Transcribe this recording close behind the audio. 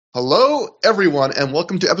Hello, everyone, and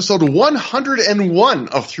welcome to episode 101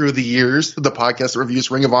 of Through the Years, the podcast that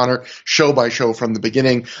reviews Ring of Honor show by show from the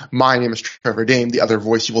beginning. My name is Trevor Dame. The other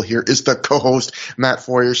voice you will hear is the co-host, Matt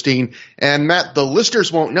Feuerstein. And Matt, the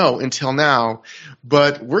listeners won't know until now,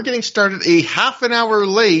 but we're getting started a half an hour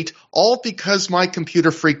late, all because my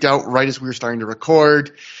computer freaked out right as we were starting to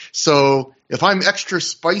record. So if I'm extra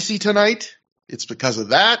spicy tonight, it's because of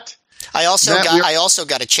that. I also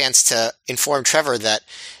got a chance to inform Trevor that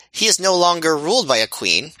he is no longer ruled by a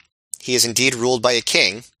queen. He is indeed ruled by a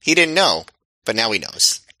king. He didn't know, but now he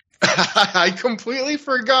knows. I completely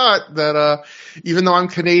forgot that even though I'm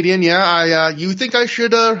Canadian, you think I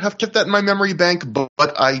should have kept that in my memory bank, but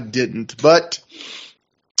I didn't. But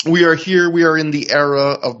we are here. We are in the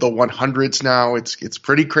era of the 100s now. It's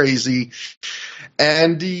pretty crazy.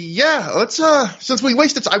 And let's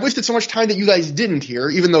since I wasted so much time that you guys didn't hear,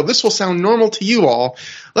 even though this will sound normal to you all,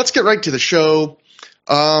 let's get right to the show.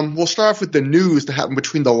 We'll start off with the news that happened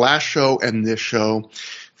between the last show and this show.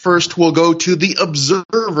 First, we'll go to The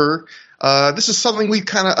Observer. This is something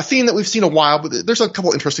a theme that we've seen a while, but there's a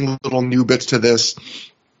couple interesting little new bits to this.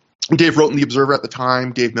 Dave wrote in The Observer at the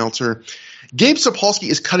time, Dave Meltzer. Gabe Sapolsky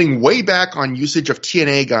is cutting way back on usage of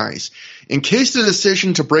TNA guys, in case the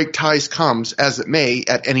decision to break ties comes, as it may,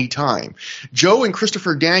 at any time. Joe and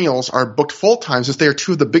Christopher Daniels are booked full-time since they are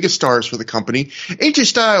two of the biggest stars for the company. AJ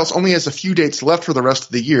Styles only has a few dates left for the rest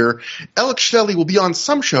of the year. Alex Shelley will be on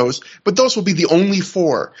some shows, but those will be the only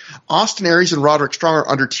four. Austin Aries and Roderick Strong are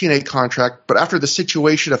under TNA contract, but after the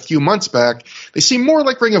situation a few months back, they seem more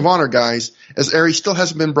like Ring of Honor guys, as Aries still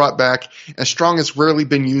hasn't been brought back, and Strong has rarely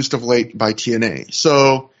been used of late by TNA.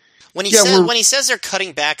 So when he says they're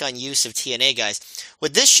cutting back on use of TNA guys,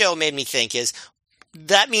 what this show made me think is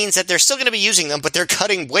that means that they're still going to be using them, but they're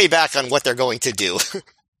cutting way back on what they're going to do.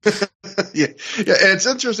 Yeah, and it's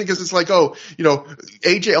interesting because it's like,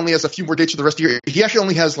 AJ only has a few more dates for the rest of the year. He actually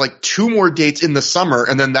only has like 2 more dates in the summer,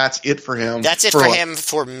 and then that's it for him. That's it for him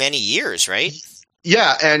for many years, right?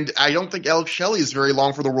 Yeah, and I don't think Alex Shelley is very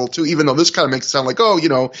long for the World too, even though this kind of makes it sound like,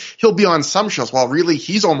 he'll be on some shows. Well, really,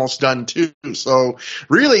 he's almost done too. So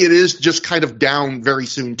really, it is just kind of down very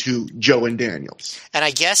soon to Joe and Daniels. And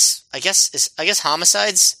I guess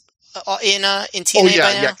Homicide's in TNA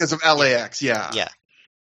by now? Yeah, because of LAX, yeah. Yeah.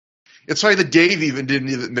 It's funny that Dave didn't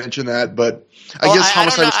even mention that, but I guess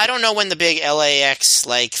Homicide. I don't know when the big LAX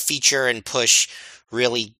feature and push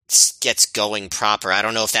really gets going proper. I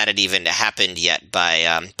don't know if that had even happened yet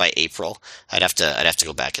by April. I'd have to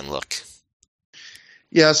go back and look.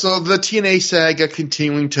 Yeah, so the TNA saga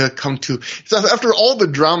continuing to come to after all the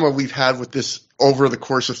drama we've had with this over the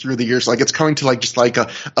course of through the years, it's coming to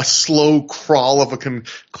a slow crawl of a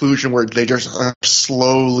conclusion where they just are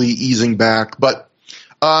slowly easing back. But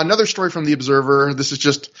another story from The Observer. This is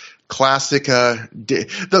just classic.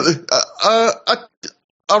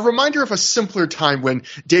 A reminder of a simpler time when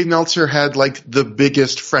Dave Meltzer had the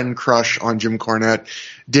biggest friend crush on Jim Cornette.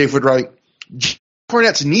 Dave would write, Jim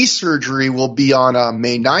Cornette's knee surgery will be on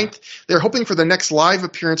May 9th. They're hoping for the next live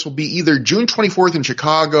appearance will be either June 24th in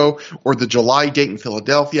Chicago or the July date in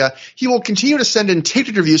Philadelphia. He will continue to send in taped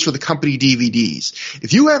interviews for the company DVDs.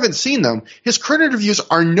 If you haven't seen them, his current interviews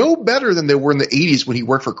are no better than they were in the 80s when he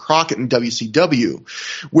worked for Crockett and WCW.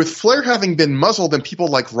 With Flair having been muzzled and people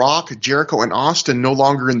like Rock, Jericho, and Austin no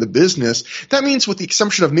longer in the business, that means with the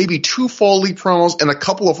exception of maybe 2 Foley promos and a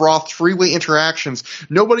couple of Raw 3-way interactions,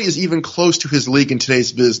 nobody is even close to his league in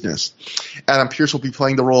today's business. Adam Pearce will be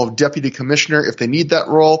playing the role of deputy commissioner if they need that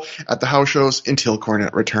role at the house shows until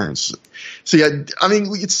Cornette returns. So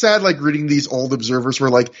it's sad reading these old Observers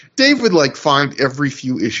where Dave would find every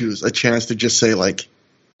few issues a chance to just say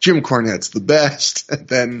Jim Cornette's the best, and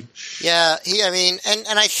then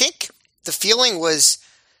and I think the feeling was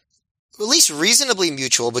at least reasonably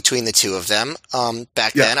mutual between the two of them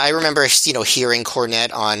back then. I remember hearing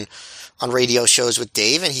Cornette on radio shows with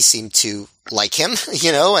Dave, and he seemed to like him,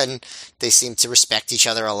 and they seemed to respect each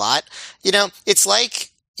other a lot. It's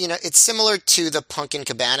it's similar to the Punk and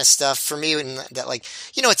Cabana stuff for me, in that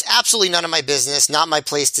it's absolutely none of my business, not my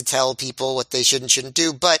place to tell people what they should and shouldn't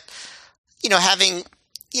do, but, having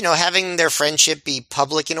their friendship be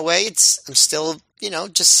public in a way, I'm still,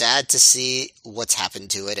 just sad to see what's happened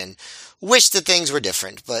to it and wish that things were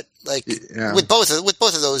different, but with both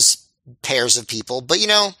of those pairs of people, but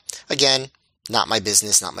again, not my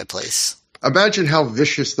business, not my place. Imagine how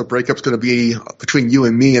vicious the breakup's going to be between you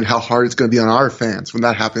and me, and how hard it's going to be on our fans when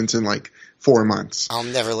that happens in 4 months. I'll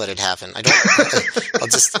never let it happen.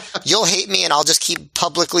 You'll hate me, and I'll just keep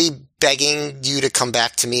publicly begging you to come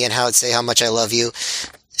back to me and say how much I love you,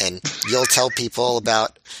 and you'll tell people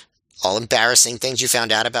about all embarrassing things you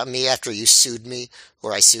found out about me after you sued me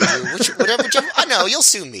or I sued you, whichever. I know you'll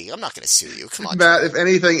sue me. I'm not going to sue you. Come on, Matt. Trevor. If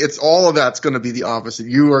anything, it's all of that's going to be the opposite.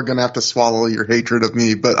 You are going to have to swallow your hatred of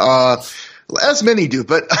me, but as many do.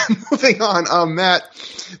 But moving on, Matt.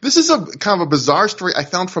 This is a kind of a bizarre story I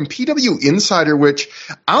found from PW Insider, which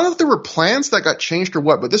I don't know if there were plans that got changed or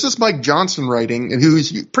what, but this is Mike Johnson writing, and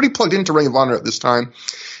who's pretty plugged into Ring of Honor at this time.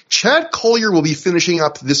 Chad Collyer will be finishing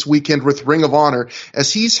up this weekend with Ring of Honor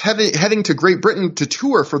as he's heading to Great Britain to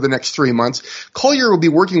tour for the next 3 months. Collyer will be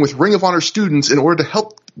working with Ring of Honor students in order to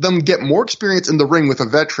help them get more experience in the ring with a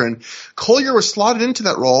veteran. Collyer was slotted into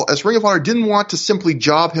that role as Ring of Honor didn't want to simply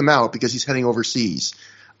job him out because he's heading overseas.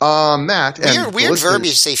 Matt, and weird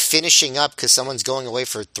verbiage to say finishing up because someone's going away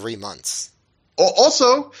for 3 months.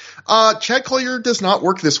 Also, Chad Collyer does not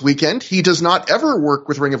work this weekend. He does not ever work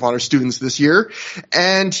with Ring of Honor students this year,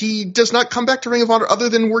 and he does not come back to Ring of Honor other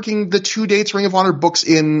than working the 2 dates Ring of Honor books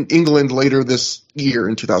in England later this year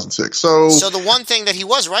in 2006. So the one thing that he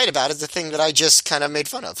was right about is the thing that I just kind of made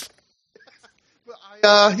fun of.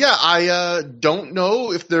 I don't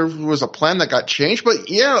know if there was a plan that got changed, but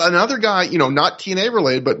yeah, another guy, not TNA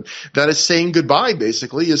related, but that is saying goodbye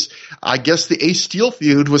basically is, I guess the Ace Steel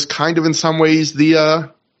feud was kind of in some ways the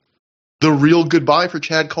real goodbye for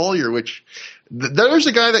Chad Collyer, which there's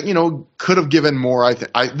a guy that, could have given more.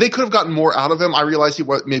 They could have gotten more out of him. I realized he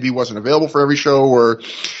maybe wasn't available for every show or,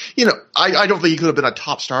 I don't think he could have been a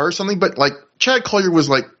top star or something, but like Chad Collyer was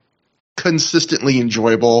like consistently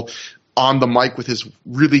enjoyable on the mic with his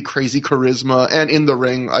really crazy charisma and in the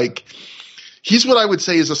ring. Like, he's what I would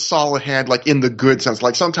say is a solid hand, like in the good sense.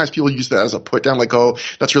 Like sometimes people use that as a put down, like, oh,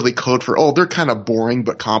 that's really code for, oh, they're kind of boring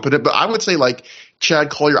but competent. But I would say like Chad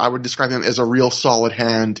Collyer, I would describe him as a real solid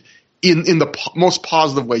hand in the most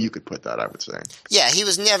positive way you could put that, I would say. Yeah, he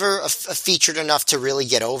was never featured enough to really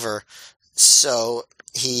get over. So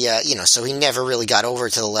he, so he never really got over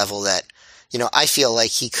to the level that, I feel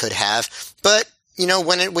like he could have. But,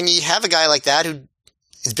 when you have a guy like that who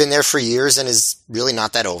has been there for years and is really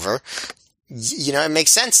not that over, it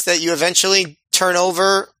makes sense that you eventually turn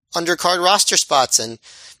over undercard roster spots, and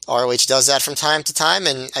ROH does that from time to time,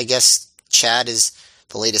 and I guess Chad is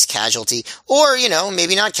the latest casualty. Or,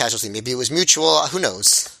 maybe not casualty. Maybe it was mutual. Who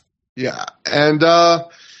knows? Yeah. And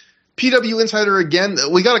PW Insider again,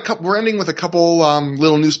 we're ending with a couple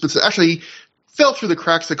little news bits that actually fell through the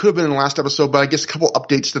cracks that could have been in the last episode, but I guess a couple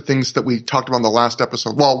updates to things that we talked about in the last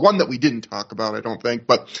episode. Well, one that we didn't talk about, I don't think.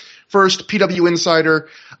 But first, PW Insider,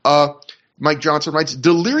 Mike Johnson writes,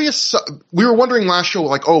 Delirious, we were wondering last show,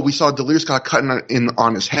 like, oh, we saw Delirious got cut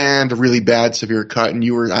on his hand, a really bad, severe cut, and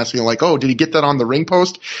you were asking, like, oh, did he get that on the ring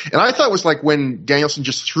post? And I thought it was like when Danielson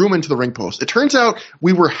just threw him into the ring post. It turns out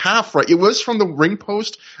we were half right. It was from the ring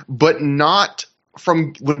post, but not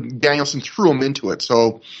from when Danielson threw him into it.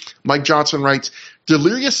 So Mike Johnson writes,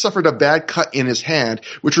 Delirious suffered a bad cut in his hand,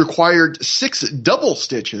 which required 6 double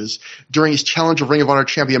stitches during his challenge of Ring of Honor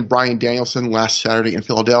champion Bryan Danielson last Saturday in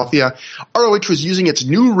Philadelphia. ROH was using its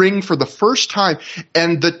new ring for the first time,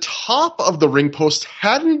 and the top of the ring post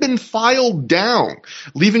hadn't been filed down,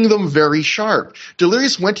 leaving them very sharp.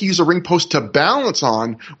 Delirious went to use a ring post to balance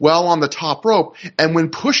on while on the top rope, and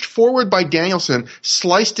when pushed forward by Danielson,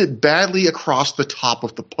 sliced it badly across the top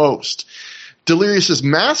of the post. Delirious's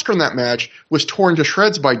mask from that match was torn to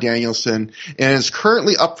shreds by Danielson and is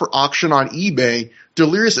currently up for auction on eBay.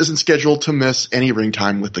 Delirious isn't scheduled to miss any ring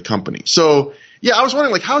time with the company. So, yeah, I was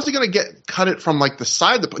wondering, like, how is he going to cut it from, like, the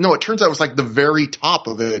side? No, it turns out it was, like, the very top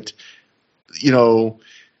of it,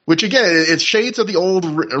 which, again, it's shades of the old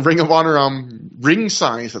Ring of Honor ring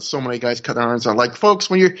signs that so many guys cut their arms on. Like,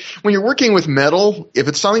 folks, when you're working with metal, if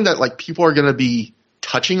it's something that, like, people are going to be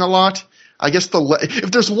touching a lot, I guess if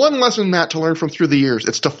there's one lesson, Matt, to learn from through the years,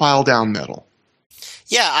 it's to file down metal.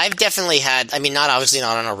 Yeah, I've definitely had, not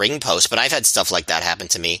on a ring post, but I've had stuff like that happen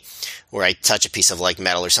to me where I touch a piece of like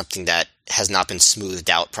metal or something that has not been smoothed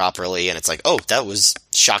out properly, and it's like, oh, that was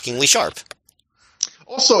shockingly sharp.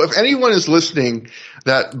 Also, if anyone is listening,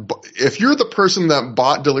 if you're the person that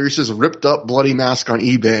bought Delirious's ripped up bloody mask on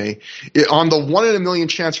eBay, on the 1 in a million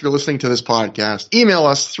chance you're listening to this podcast, email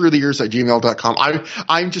us throughtheyears@gmail.com.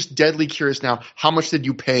 I'm just deadly curious now. How much did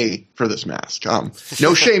you pay for this mask?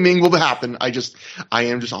 No shaming will happen. I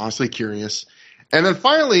am just honestly curious. And then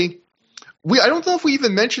finally, I don't know if we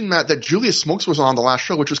even mentioned, Matt, that Julius Smokes was on the last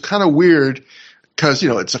show, which was kind of weird. Because,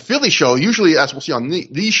 it's a Philly show. Usually, as we'll see on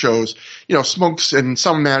these shows, Smokes and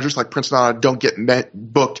some managers like Prince Nana don't get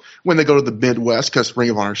booked when they go to the Midwest because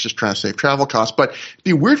Ring of Honor is just trying to save travel costs. But it'd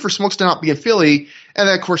be weird for Smokes to not be in Philly. And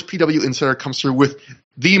then, of course, PW Insider comes through with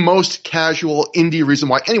the most casual indie reason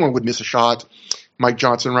why anyone would miss a shot. Mike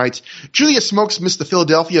Johnson writes, Julius Smokes missed the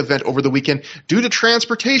Philadelphia event over the weekend due to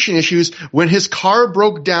transportation issues when his car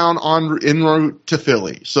broke down en route to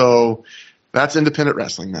Philly. So that's independent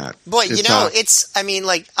wrestling, Matt. Boy,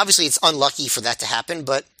 obviously it's unlucky for that to happen,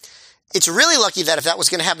 but it's really lucky that if that was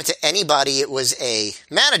going to happen to anybody, it was a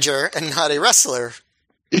manager and not a wrestler.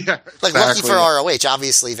 Yeah, like exactly. Lucky for ROH,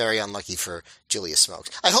 obviously very unlucky for Julius Smokes.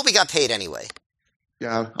 I hope he got paid anyway.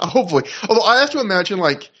 Yeah, hopefully. Although I have to imagine,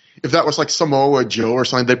 like, if that was like Samoa Joe or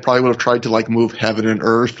something, they probably would have tried to like move heaven and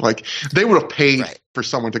earth. Like they would have paid for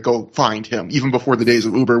someone to go find him, even before the days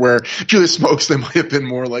of Uber, where Julius Smokes, they might have been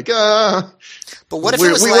more like, But what if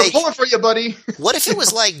it was like, we're pulling for you, buddy. What if it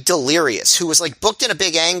was like Delirious, who was like booked in a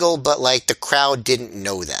big angle, but like the crowd didn't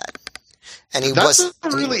know that, and That's a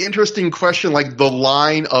really interesting question. Like the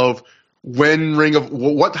line of when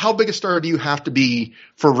how big a star do you have to be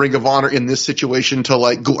for Ring of Honor in this situation to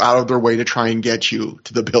like go out of their way to try and get you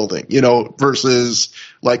to the building, versus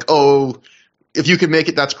like, oh, if you can make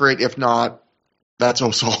it, that's great. If not, that's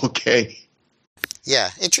also okay.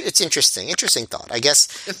 Yeah, it's interesting. Interesting thought. I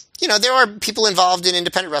guess, there are people involved in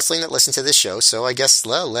independent wrestling that listen to this show, so I guess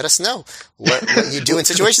let us know what you do in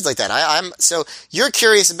situations like that. So you're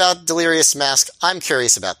curious about Delirious Mask. I'm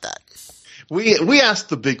curious about that. We asked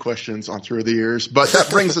the big questions on ThROH The Years, but that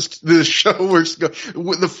brings us to the show.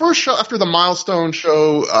 The first show after the Milestone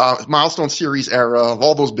Series era of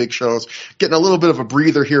all those big shows, getting a little bit of a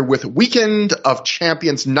breather here with Weekend of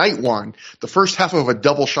Champions Night 1, the first half of a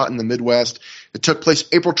double shot in the Midwest. It took place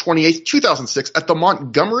April 28th, 2006 at the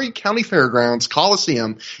Montgomery County Fairgrounds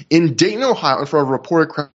Coliseum in Dayton, Ohio, in front of a reported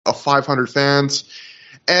crowd of 500 fans.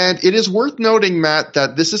 And it is worth noting, Matt,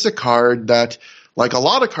 that this is a card that, like a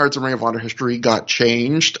lot of cards in Ring of Honor history, got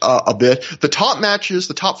changed a bit. The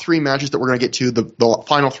top three matches that we're going to get to, the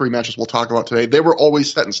final three matches we'll talk about today, they were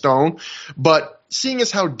always set in stone. But seeing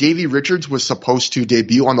as how Davey Richards was supposed to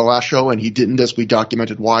debut on the last show and he didn't, as we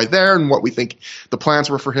documented why there and what we think the plans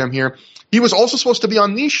were for him here, he was also supposed to be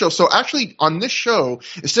on these shows. So actually on this show,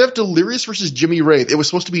 instead of Delirious versus Jimmy Rave, it was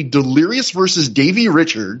supposed to be Delirious versus Davey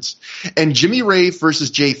Richards and Jimmy Rave versus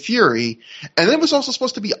Jay Fury. And then it was also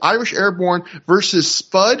supposed to be Irish Airborne versus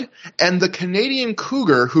Spud and the Canadian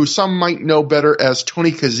Cougar, who some might know better as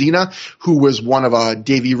Tony Kazina, who was one of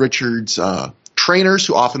Davey Richards' trainers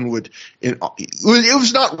who often would – it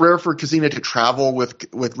was not rare for Kazina to travel with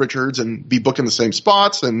Richards and be booked in the same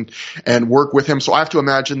spots and work with him. So I have to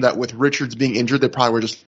imagine that with Richards being injured, they probably were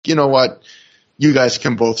just, you know what, you guys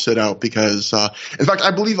can both sit out because in fact, I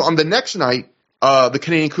believe on the next night, the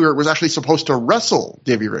Canadian Cougar was actually supposed to wrestle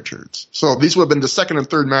Davey Richards. So these would have been the second and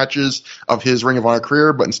third matches of his Ring of Honor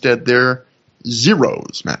career, but instead they're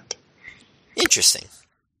zeros, Matt. Interesting.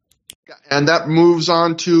 And that moves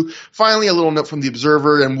on to finally a little note from the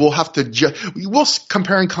Observer, and we'll have to we'll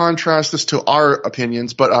compare and contrast this to our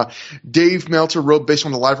opinions. But Dave Meltzer wrote, based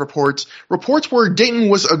on the live reports where Dayton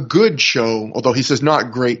was a good show, although he says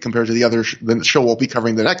not great compared to the show we'll be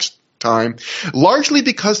covering the next time, largely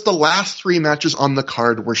because the last three matches on the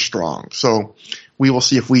card were strong. So we will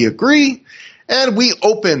see if we agree. And we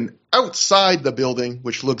open outside the building,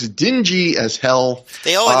 which looks dingy as hell.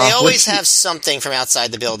 They always have something from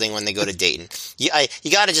outside the building when they go to Dayton. You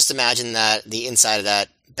got to just imagine that the inside of that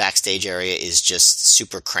backstage area is just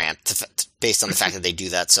super cramped based on the fact that they do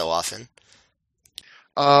that so often.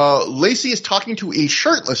 Lacey is talking to a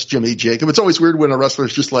shirtless Jimmy Jacob. It's always weird when a wrestler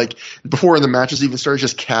is just like, before the matches even start,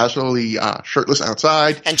 just casually shirtless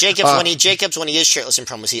outside. And Jacobs, when he is shirtless in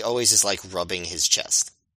promos, he always is like rubbing his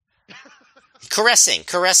chest. Caressing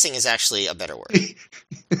is actually a better word.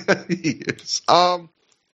 He is.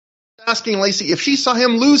 Asking Lacey if she saw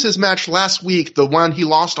him lose his match last week, the one he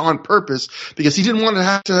lost on purpose, because he didn't want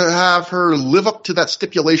to have her live up to that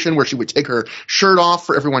stipulation where she would take her shirt off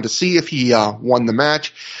for everyone to see if he won the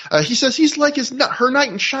match. He says he's like her knight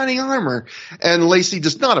in shining armor, and Lacey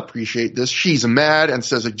does not appreciate this. She's mad and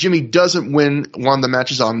says if Jimmy doesn't win one of the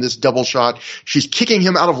matches on this double shot, she's kicking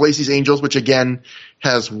him out of Lacey's Angels, which again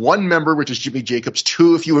has one member, which is Jimmy Jacobs,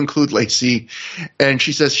 two if you include Lacey, and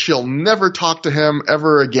she says she'll never talk to him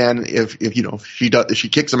ever again if she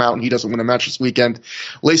kicks him out and he doesn't win a match this weekend.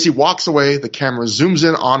 Lacey walks away. The camera zooms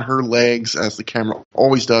in on her legs, as the camera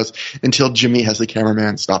always does, until Jimmy has the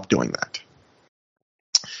cameraman stop doing that.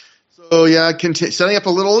 So yeah, setting up a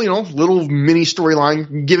little mini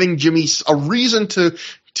storyline, giving Jimmy a reason to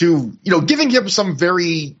giving him some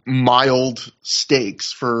very mild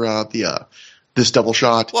stakes for this double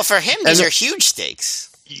shot. Well, for him, these are huge stakes.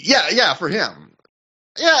 Yeah, for him.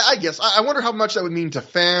 Yeah, I guess. I wonder how much that would mean to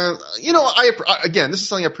fans. Again, this is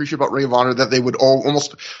something I appreciate about Ring of Honor, that they would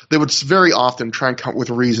they would very often try and come up with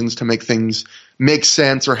reasons to make things make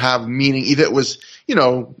sense or have meaning. Either it was,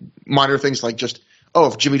 minor things like just,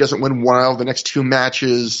 if Jimmy doesn't win one out of the next two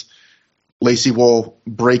matches, Lacey will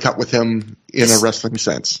break up with him in a wrestling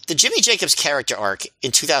sense. The Jimmy Jacobs character arc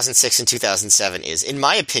in 2006 and 2007 is, in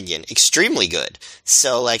my opinion, extremely good.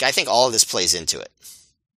 So, I think all of this plays into it.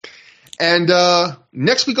 And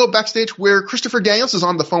next we go backstage where Christopher Daniels is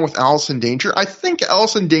on the phone with Allison Danger. I think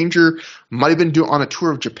Allison Danger might have been on a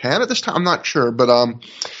tour of Japan at this time. I'm not sure, but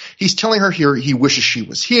he's telling her here he wishes she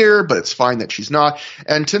was here, but it's fine that she's not.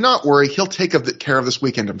 And to not worry, he'll take care of this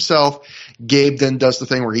weekend himself. Gabe then does the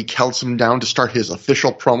thing where he counts him down to start his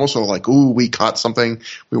official promo. So we caught something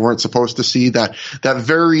we weren't supposed to see. That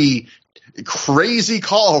very crazy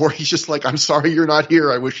call where he's just like, I'm sorry you're not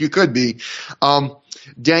here. I wish you could be.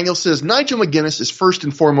 Daniel says Nigel McGuinness is first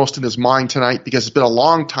and foremost in his mind tonight because it's been a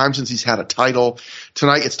long time since he's had a title.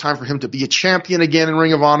 Tonight it's time for him to be a champion again in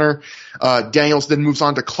Ring of Honor. Daniels then moves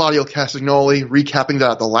on to Claudio Castagnoli, recapping that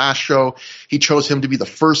at the last show. He chose him to be the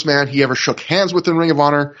first man he ever shook hands with in Ring of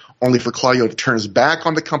Honor, only for Claudio to turn his back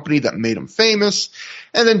on the company that made him famous.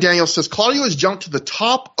 And then Daniel says Claudio has jumped to the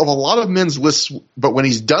top of a lot of men's lists, but when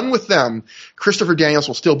he's done with them, Christopher Daniels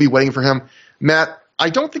will still be waiting for him. Matt, I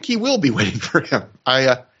don't think he will be waiting for him.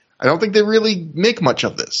 I don't think they really make much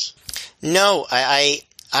of this. No, I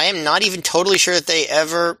am not even totally sure that they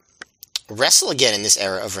ever wrestle again in this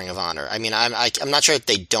era of Ring of Honor. I mean, I'm not sure that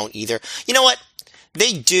they don't either. You know what?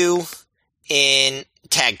 They do in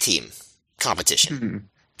tag team competition. Mm-hmm.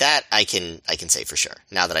 That I can say for sure.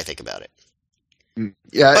 Now that I think about it.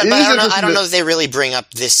 Yeah, but I don't know if they really bring up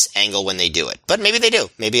this angle when they do it. But maybe they do.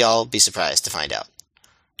 Maybe I'll be surprised to find out.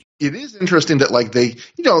 It is interesting that they,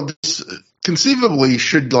 this conceivably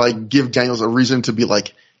should give Daniels a reason to be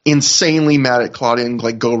insanely mad at Claudio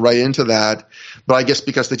and go right into that. But I guess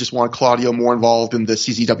because they just want Claudio more involved in the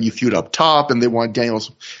CZW feud up top and they want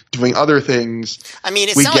Daniels doing other things. I mean,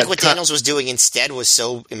 it's not like what Daniels was doing instead was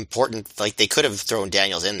so important. They could have thrown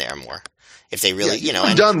Daniels in there more if they really,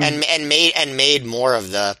 and made more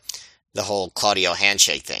of the whole Claudio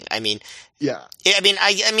handshake thing. I mean, yeah. I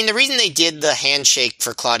mean, the reason they did the handshake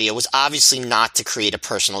for Claudio was obviously not to create a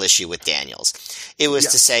personal issue with Daniels. It was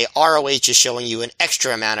to say ROH is showing you an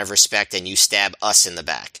extra amount of respect and you stab us in the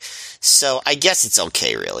back. So I guess it's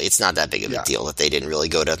okay, really. It's not that big of a deal that they didn't really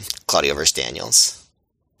go to Claudio versus Daniels.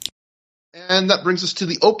 And that brings us to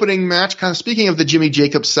the opening match. Kind of speaking of the Jimmy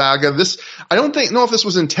Jacobs saga, I don't know if this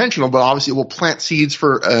was intentional, but obviously it will plant seeds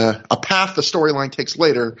for a path the storyline takes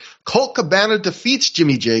later. Colt Cabana defeats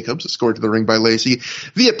Jimmy Jacobs, escorted to the ring by Lacey,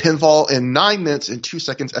 via pinfall in 9 minutes and 2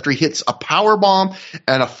 seconds after he hits a power bomb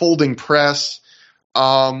and a folding press.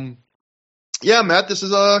 Matt, this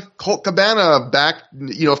is Colt Cabana back.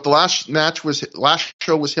 If the last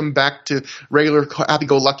show was him back to regular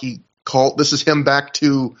happy-go-lucky Colt, this is him back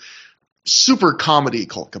to super comedy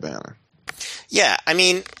Colt Cabana. Yeah, I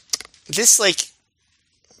mean, this,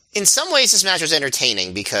 in some ways this match was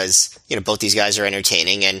entertaining because, both these guys are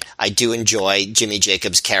entertaining, and I do enjoy Jimmy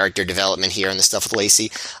Jacobs' character development here and the stuff with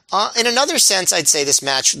Lacey. In another sense, I'd say this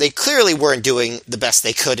match, they clearly weren't doing the best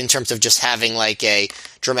they could in terms of just having, a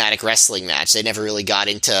dramatic wrestling match. They never really got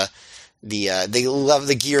into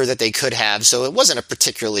the gear that they could have, so it wasn't a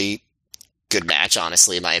particularly good match,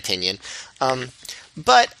 honestly, in my opinion.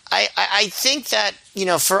 But I think that,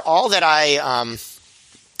 for all that I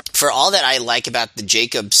like about the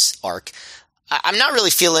Jacobs arc, I'm not really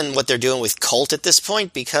feeling what they're doing with Colt at this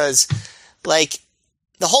point because, the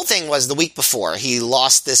whole thing was the week before he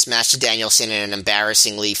lost this match to Danielson in an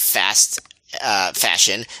embarrassingly fast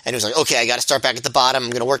fashion, and he was like, okay, I got to start back at the bottom. I'm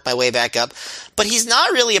going to work my way back up. But he's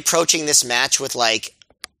not really approaching this match with a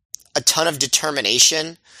ton of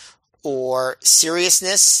determination or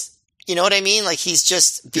seriousness. You know what I mean? He's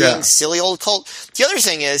just being silly old Colt. The other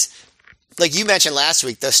thing is, you mentioned last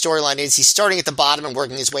week, the storyline is he's starting at the bottom and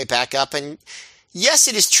working his way back up. And yes,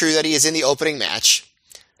 it is true that he is in the opening match.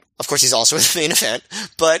 Of course, he's also in the main event.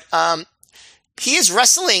 But he is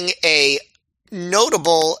wrestling a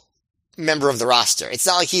notable member of the roster. It's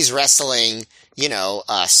not like he's wrestling,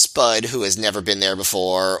 Spud, who has never been there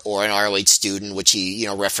before, or an ROH student, which he,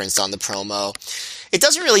 referenced on the promo. It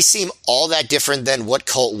doesn't really seem all that different than what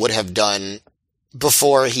Colt would have done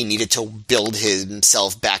before he needed to build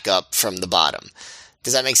himself back up from the bottom.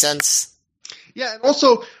 Does that make sense? Yeah, and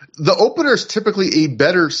also the opener is typically a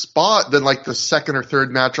better spot than the second or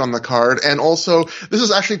third match on the card. And also, this is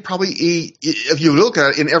actually probably if you look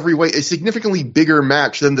at it in every way, a significantly bigger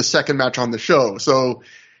match than the second match on the show. So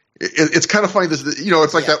it's kind of funny.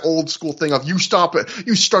 It's like that old school thing of you start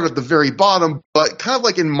at the very bottom, but kind of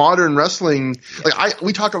like in modern wrestling, like I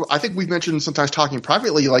think we've mentioned sometimes talking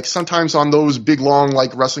privately, like sometimes on those big long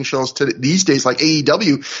like wrestling shows these days, like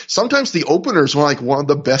AEW, sometimes the openers were like one of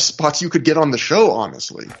the best spots you could get on the show,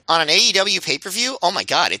 honestly. On an AEW pay-per-view, oh my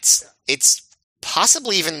God, it's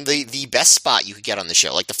possibly even the best spot you could get on the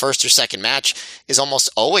show. Like the first or second match is almost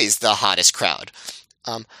always the hottest crowd.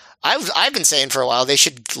 I've been saying for a while they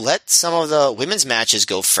should let some of the women's matches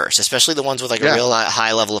go first, especially the ones with like a real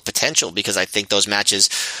high level of potential, because I think those matches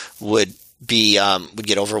would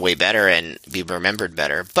get over way better and be remembered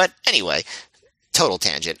better. But anyway, total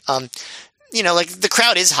tangent. Like the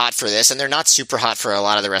crowd is hot for this, and they're not super hot for a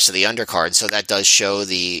lot of the rest of the undercard, so that does show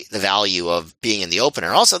the value of being in the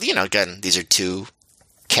opener. Also, again, these are two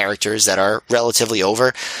characters that are relatively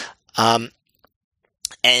over.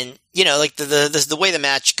 And, like the way the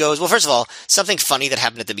match goes, well, first of all, something funny that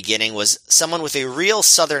happened at the beginning was someone with a real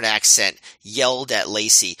Southern accent yelled at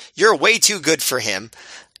Lacey, "You're way too good for him."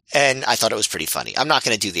 And I thought it was pretty funny. I'm not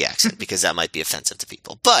going to do the accent because that might be offensive to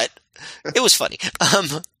people, but it was funny.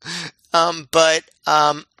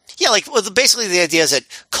 Basically the idea is that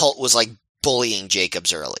Colt was like bullying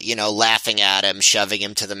Jacobs early, laughing at him, shoving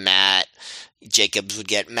him to the mat. Jacobs would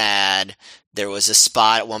get mad. There was a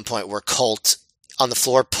spot at one point where Colt on the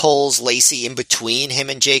floor pulls Lacey in between him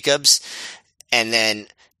and Jacobs, and then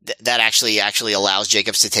that actually allows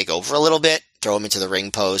Jacobs to take over a little bit, throw him into the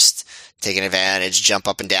ring post, take an advantage, jump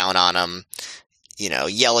up and down on him,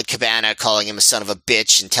 yell at Cabana, calling him a son of a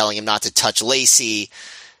bitch and telling him not to touch Lacey.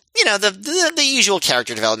 The usual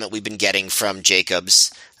character development we've been getting from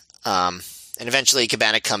Jacobs. And eventually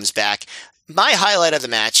Cabana comes back. My highlight of the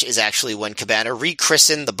match is actually when Cabana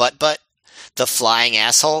rechristened the butt, the flying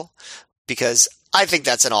asshole, because I think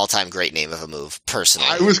that's an all-time great name of a move, personally.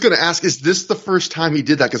 I was going to ask, is this the first time he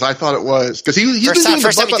did that? Because I thought it was. Because he's first been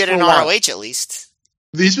doing time the he did it in ROH, at least.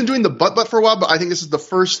 He's been doing the butt for a while, but I think this is the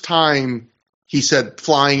first time he said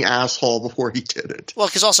flying asshole before he did it. Well,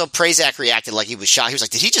 because also Prazak reacted like he was shocked. He was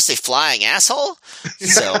like, "Did he just say flying asshole?"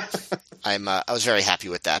 So I was very happy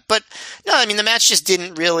with that. But no, I mean the match just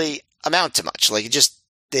didn't really amount to much. Like it just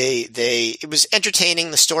it was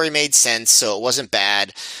entertaining. The story made sense, so it wasn't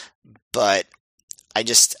bad. But I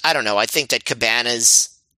don't know. I think that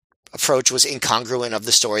Cabana's approach was incongruent of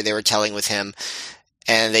the story they were telling with him,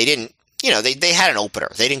 and they didn't. They had an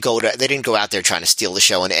opener. They didn't go out there trying to steal the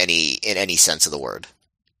show in any sense of the word.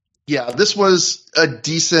 Yeah, this was a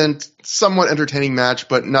decent, somewhat entertaining match,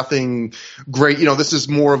 but nothing great. This is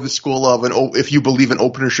more of the school of if you believe an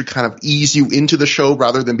opener should kind of ease you into the show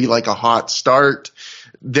rather than be like a hot start,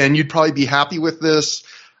 then you'd probably be happy with this.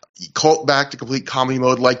 Colt back to complete comedy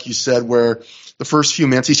mode, like you said, where the first few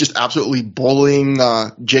minutes he's just absolutely bullying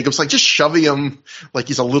Jacobs, like just shoving him like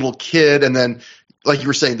he's a little kid, and then like you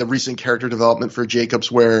were saying, the recent character development for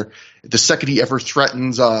Jacobs, where the second he ever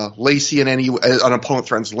threatens Lacey in any way, an opponent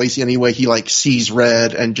threatens Lacey anyway, he like sees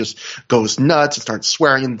red and just goes nuts and starts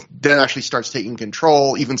swearing, and then actually starts taking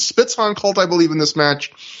control. Even spits on Colt, I believe, in this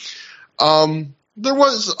match.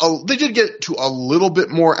 They did get to a little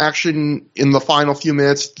bit more action in the final few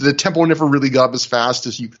minutes. The tempo never really got up as fast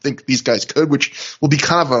as you think these guys could, which will be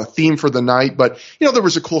kind of a theme for the night. But there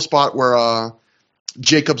was a cool spot where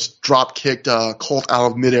Jacobs drop kicked Colt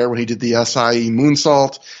out of midair when he did the SIE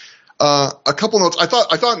moonsault. A couple notes. I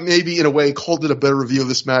thought maybe in a way Colt did a better review of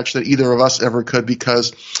this match than either of us ever could,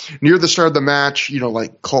 because near the start of the match,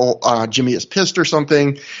 like Colt, Jimmy is pissed or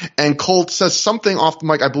something, and Colt says something off the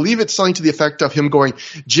mic. I believe it's something to the effect of him going,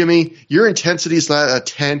 "Jimmy, your intensity is at a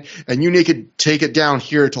 10, and you need to take it down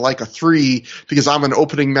here to like a 3 because I'm an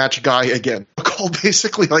opening match guy again." Colt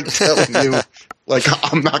basically like telling you. Like,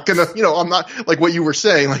 I'm not gonna, I'm not like what you were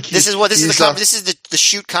saying. Like, this is the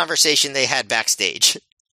shoot conversation they had backstage.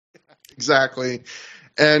 Exactly.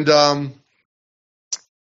 And,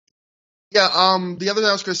 the other thing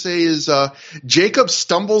I was going to say is Jacob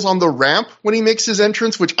stumbles on the ramp when he makes his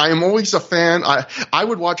entrance, which I am always a fan. I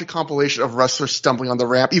would watch a compilation of wrestlers stumbling on the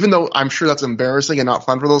ramp, even though I'm sure that's embarrassing and not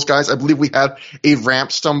fun for those guys. I believe we had a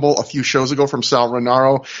ramp stumble a few shows ago from Sal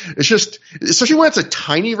Renaro. It's just, especially when it's a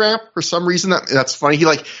tiny ramp, for some reason that's funny.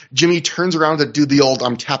 Jimmy turns around to do the old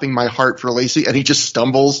 "I'm tapping my heart" for Lacey, and he just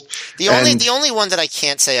stumbles. The only one that I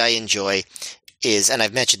can't say I enjoy is, and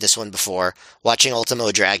I've mentioned this one before, watching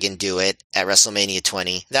Ultimo Dragon do it at WrestleMania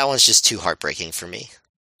 20. That one's just too heartbreaking for me.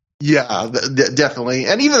 Yeah, definitely.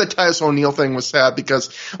 And even the Titus O'Neil thing was sad because,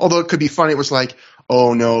 although it could be funny, it was like,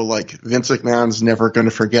 oh no, like Vince McMahon's never going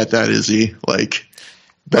to forget that, is he? Like,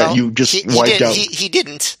 you just wiped out. He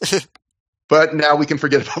didn't. But now we can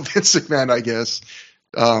forget about Vince McMahon, I guess.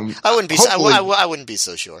 I wouldn't be. Hopefully, I wouldn't be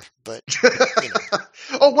so sure, but you know.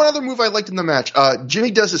 Oh, one other move I liked in the match.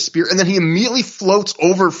 Jimmy does a spear, and then he immediately floats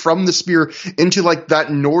over from the spear into like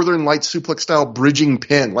that Northern Light suplex style bridging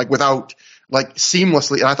pin, like without like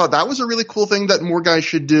seamlessly. And I thought that was a really cool thing that more guys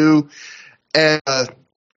should do. And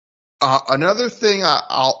another thing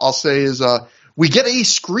I'll say is we get a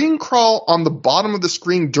screen crawl on the bottom of the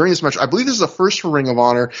screen during this match. I believe this is the first for Ring of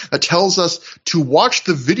Honor that tells us to watch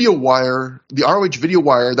the video wire, the ROH video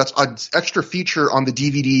wire. That's an extra feature on the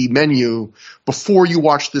DVD menu before you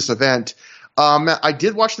watch this event. I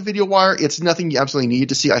did watch the video wire. It's nothing you absolutely need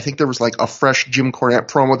to see. I think there was like a fresh Jim Cornette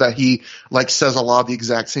promo that he like says a lot of the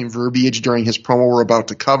exact same verbiage during his promo we're about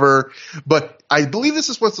to cover. But I believe this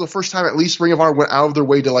is what's the first time at least Ring of Honor went out of their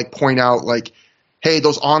way to like point out like, hey,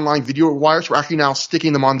 those online video wires, we're actually now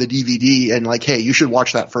sticking them on the DVD, and like, hey, you should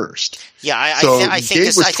watch that first. Yeah, I think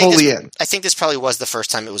this probably was the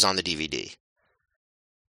first time it was on the DVD.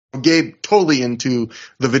 Gabe totally into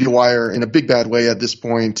the video wire in a big bad way at this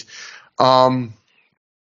point. Let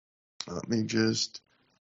me just.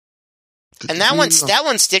 And that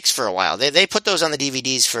one sticks for a while. They put those on the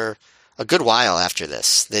DVDs for a good while after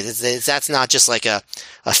this. That's not just like a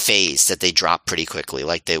phase that they drop pretty quickly,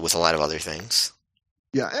 like they with a lot of other things.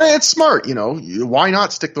 Yeah, and it's smart, you know. Why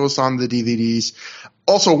not stick those on the DVDs?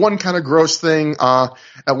 Also, one kind of gross thing, at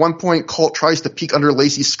one point, Colt tries to peek under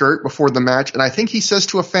Lacey's skirt before the match, and I think he says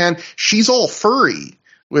to a fan, she's all furry,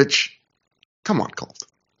 which, come on, Colt,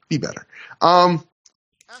 be better. After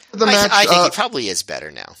the match, I think he probably is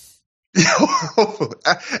better now.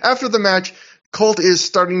 After the match, Colt is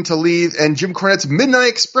starting to leave, and Jim Cornette's Midnight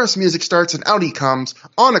Express music starts, and out he comes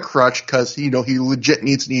on a crutch because, you know, he legit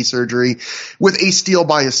needs knee surgery with Ace Steel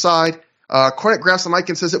by his side. Cornette grabs the mic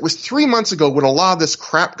and says it was 3 months ago when a lot of this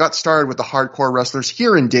crap got started with the hardcore wrestlers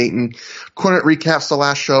here in Dayton. Cornette recaps the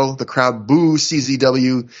last show. The crowd boos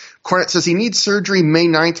CZW. Cornette says he needs surgery May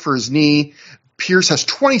 9th for his knee. Pierce has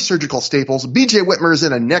 20 surgical staples. BJ Whitmer is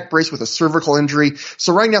in a neck brace with a cervical injury.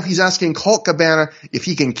 So right now he's asking Colt Cabana if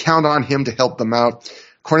he can count on him to help them out.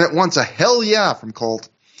 Cornette wants a hell yeah from Colt.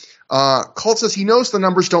 Colt says he knows the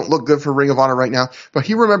numbers don't look good for Ring of Honor right now, but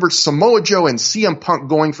he remembers Samoa Joe and CM Punk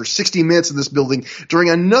going for 60 minutes in this building during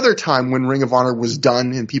another time when Ring of Honor was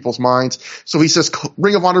done in people's minds. So he says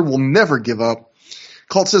Ring of Honor will never give up.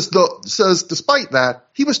 Colt says despite that,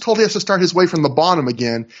 he was told he has to start his way from the bottom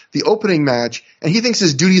again, the opening match, and he thinks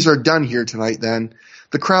his duties are done here tonight then.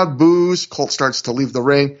 The crowd boos. Colt starts to leave the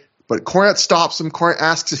ring, but Cornette stops him. Cornette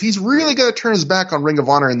asks if he's really going to turn his back on Ring of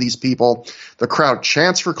Honor and these people. The crowd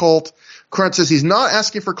chants for Colt. Cornette says he's not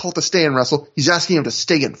asking for Colt to stay and wrestle. He's asking him to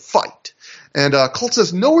stay and fight. And Colt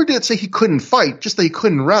says nowhere did it say he couldn't fight, just that he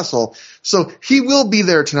couldn't wrestle. So he will be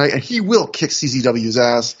there tonight, and he will kick CZW's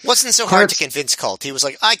ass. Wasn't so hard to convince Colt. He was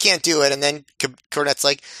like, I can't do it. And then Cornette's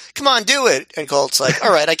like, come on, do it. And Colt's like,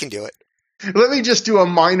 all right, I can do it. Let me just do a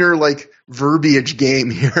minor, like, verbiage game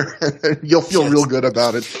here. You'll feel real good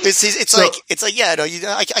about it. It's like, yeah, no,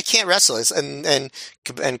 I can't wrestle. And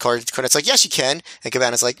Cornette's like, yes, you can. And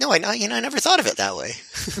Cabana's like, no, I never thought of it that way.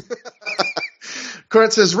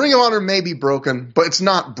 Cornette says Ring of Honor may be broken, but it's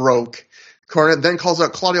not broke. Cornette then calls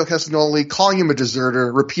out Claudio Castagnoli, calling him a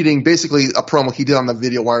deserter, repeating basically a promo he did on the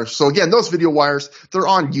video wires. So again, those video wires, they're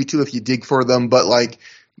on YouTube if you dig for them, but like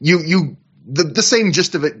the same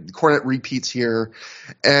gist of it, Cornette repeats here.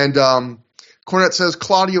 And Cornette says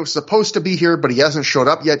Claudio is supposed to be here, but he hasn't showed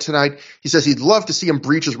up yet tonight. He says he'd love to see him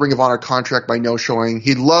breach his Ring of Honor contract by no-showing.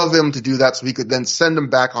 He'd love him to do that so he could then send him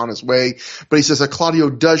back on his way. But he says that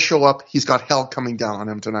Claudio does show up. He's got hell coming down on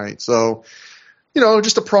him tonight. So, you know,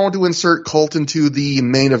 just a promo to insert Colt into the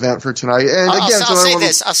main event for tonight. And again, I'll say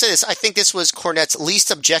this. I think this was Cornette's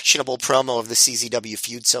least objectionable promo of the CZW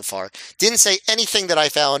feud so far. Didn't say anything that I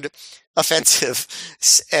found offensive,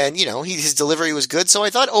 and you know his delivery was good, so I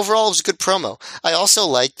thought overall it was a good promo. I also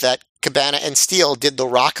liked that Cabana and Steele did the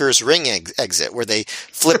Rockers ring exit where they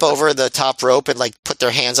flip over the top rope and like put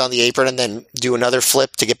their hands on the apron and then do another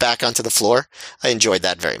flip to get back onto the floor. I enjoyed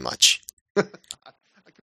that very much. I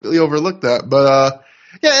completely overlooked that, but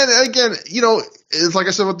yeah, and again, you know, it's like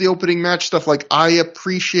I said with the opening match stuff, like I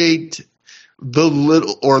appreciate the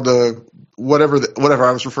little or the whatever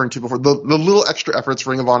I was referring to before, the little extra efforts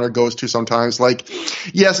Ring of Honor goes to sometimes. Like,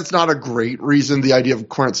 yes, it's not a great reason. The idea of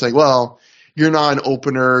Cornette saying, well, you're not an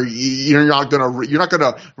opener, you're not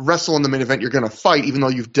gonna wrestle in the main event, you're gonna fight, even though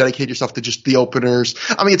you've dedicated yourself to just the openers.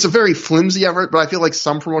 I mean, it's a very flimsy effort, but I feel like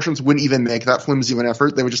some promotions wouldn't even make that flimsy of an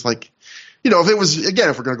effort. They would just like, you know, if it was, again,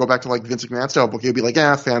 if we're going to go back to like Vince McMahon style book, it would be like,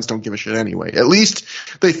 fans don't give a shit anyway. At least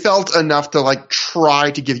they felt enough to like try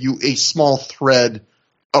to give you a small thread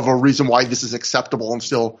of a reason why this is acceptable and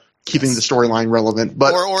still keeping the storyline relevant.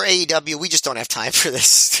 But or AEW, we just don't have time for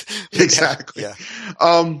this. Exactly. Yeah.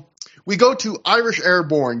 We go to Irish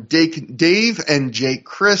Airborne, Dave and Jake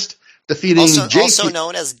Christ defeating also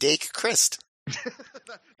known as Dake Christ.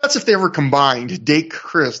 That's if they were combined. Dake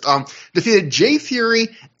Christ defeated Jay Fury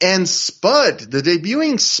and Spud, the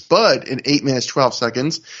debuting Spud, in 8 minutes 12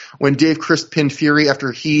 seconds when Dave Christ pinned Fury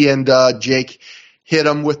after he and Jake hit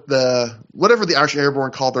him with whatever the Irish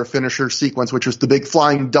Airborne called their finisher sequence, which was the big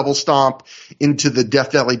flying double stomp into the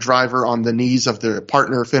Death Valley driver on the knees of their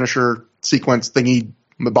partner finisher sequence thingy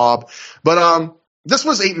bob. But this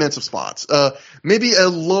was 8 minutes of spots. Maybe a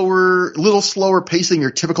little slower pacing,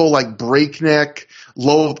 your typical like breakneck,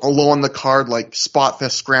 low on the card, like spot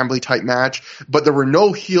fest scrambly type match. But there were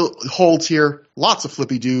no holds here. Lots of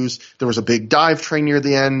flippy doos. There was a big dive train near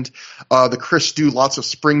the end. The Chris do lots of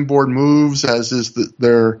springboard moves, as is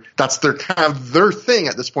that's their kind of their thing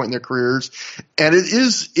at this point in their careers. And it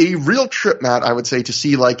is a real trip, Matt, I would say, to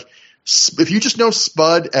see like, if you just know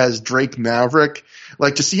Spud as Drake Maverick,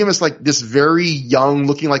 like to see him as like this very young,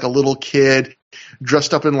 looking like a little kid,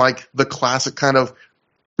 dressed up in like the classic kind of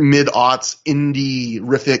mid-aughts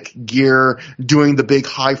indie-rific gear, doing the big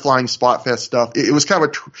high-flying spot fest stuff. It was kind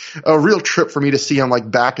of a real trip for me to see him like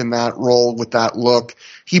back in that role with that look.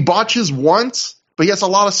 He botches once, but he has a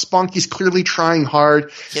lot of spunk. He's clearly trying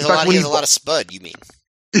hard. He has a lot of Spud, you mean?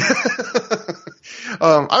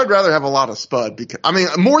 I would rather have a lot of Spud because, I mean,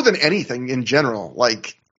 more than anything in general.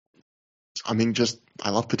 Like, I mean, just I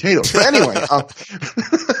love potatoes. But anyway,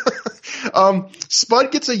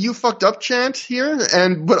 Spud gets a "you fucked up" chant here,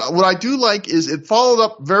 and what I do like is it followed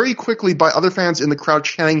up very quickly by other fans in the crowd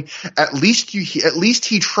chanting, "At least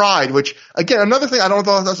he tried." Which again, another thing I don't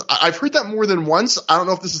know. I've heard that more than once. I don't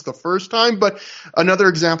know if this is the first time, but another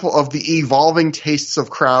example of the evolving tastes of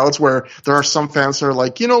crowds, where there are some fans that are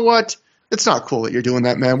like, you know what? It's not cool that you're doing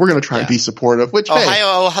that, man. We're going to try and be supportive. Which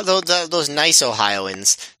those nice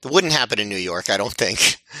Ohioans, that wouldn't happen in New York, I don't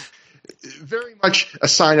think. Very much a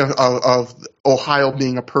sign of Ohio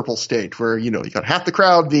being a purple state, where you got half the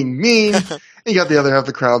crowd being mean, and you got the other half of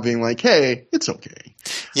the crowd being like, "Hey, it's okay."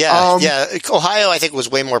 Yeah, Ohio, I think, was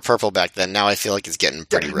way more purple back then. Now I feel like it's getting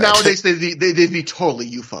pretty red. Nowadays, they'd be totally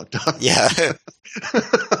 "you fucked up." Yeah.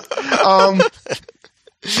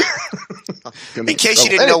 In case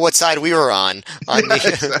you didn't know what side we were on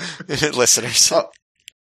the listeners. So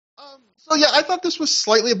yeah, I thought this was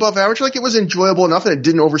slightly above average. Like, it was enjoyable enough and it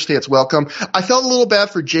didn't overstay its welcome. I felt a little bad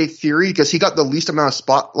for Jay Theory because he got the least amount of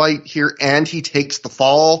spotlight here and he takes the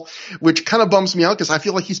fall, which kind of bums me out because I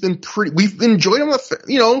feel like we've enjoyed him,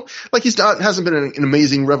 like hasn't been an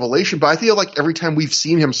amazing revelation, but I feel like every time we've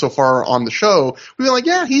seen him so far on the show, we've been like,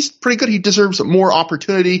 yeah, he's pretty good. He deserves more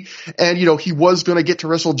opportunity. And, he was going to get to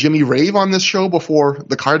wrestle Jimmy Rave on this show before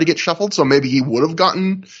the card to get shuffled. So maybe he would have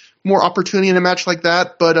gotten more opportunity in a match like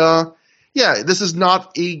that. But, yeah, this is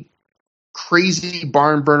not a crazy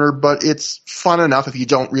barn burner, but it's fun enough if you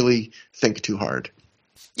don't really think too hard.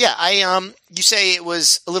 Yeah, you say it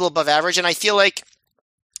was a little above average, and I feel like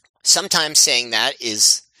sometimes saying that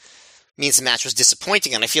means the match was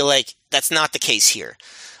disappointing, and I feel like that's not the case here.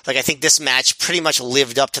 Like, I think this match pretty much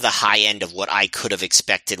lived up to the high end of what I could have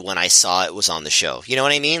expected when I saw it was on the show. You know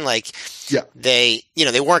what I mean? Like, yeah, they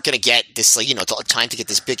weren't going to get this, time to get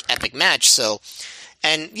this big epic match, so.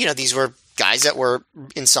 And, these were guys that were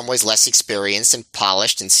in some ways less experienced and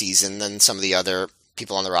polished and seasoned than some of the other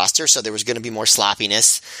people on the roster. So there was going to be more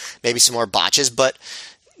sloppiness, maybe some more botches, but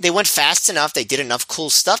they went fast enough. They did enough cool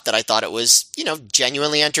stuff that I thought it was,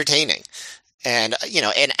 genuinely entertaining and,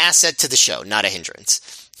 an asset to the show, not a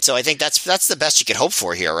hindrance. So I think that's the best you could hope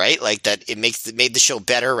for here, right? Like that it made the show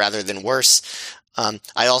better rather than worse.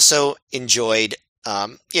 I also enjoyed,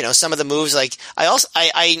 some of the moves. Like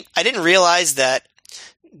I didn't realize that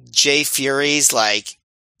Jay Fury's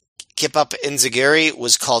Kip Up Enziguri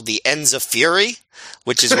was called the Enza Fury,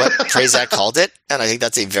 which is what Prazak called it, and I think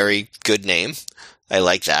that's a very good name. I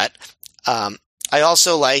like that. I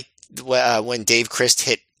also like when Dave Christ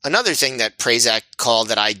hit another thing that Prazak called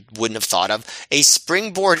that I wouldn't have thought of, a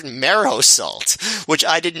springboard marrow salt, which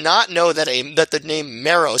I did not know that the name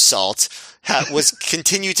marrow salt was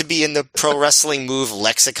continued to be in the pro wrestling move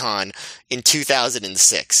lexicon in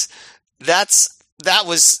 2006. That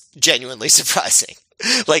was genuinely surprising.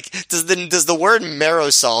 Like, does the word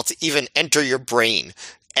marrow salt even enter your brain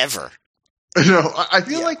ever? No, I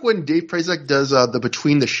feel like when Dave Prazak does the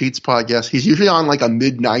Between the Sheets podcast, he's usually on a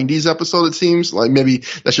mid-90s episode, it seems. Like, maybe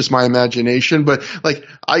that's just my imagination, but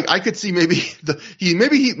I could see Dave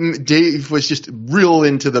was just real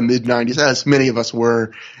into the mid-90s, as many of us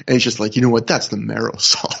were, and he's just like, you know what, that's the marrow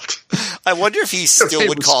salt. I wonder if he still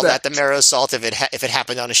would call that the respect. marrow assault if it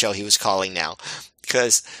happened on a show he was calling now,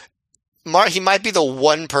 because he might be the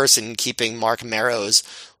one person keeping Mark Marrow's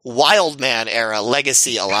Wildman era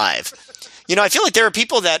legacy alive. I feel like there are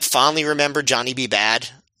people that fondly remember Johnny B. Bad.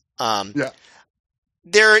 Yeah.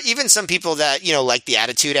 There are even some people that, like the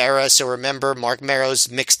Attitude Era, so remember Mark Marrow's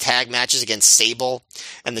mixed tag matches against Sable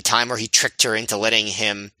and the time where he tricked her into letting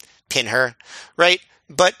him pin her, right?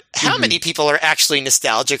 But how many people are actually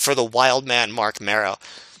nostalgic for the wild man Mark Marrow?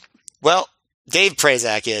 Well, Dave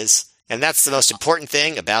Prazak is, and that's the most important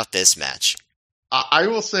thing about this match. I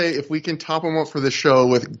will say, if we can top them up for the show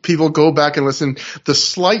with people go back and listen, the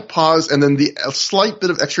slight pause and then the slight bit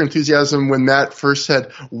of extra enthusiasm when Matt first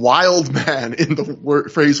said "wild man" in the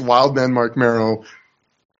phrase "wild man" Mark Marrow.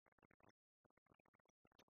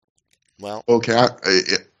 Well, okay,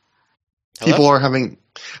 people are having.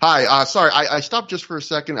 Hi, sorry, I stopped just for a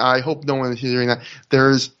second. I hope no one is hearing that.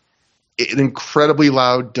 There's an incredibly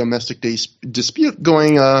loud domestic dispute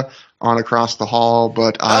going on across the hall,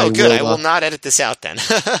 but I will not edit this out then.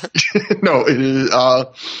 No, it is.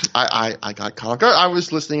 I got caught. I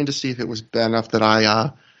was listening to see if it was bad enough that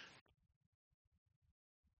I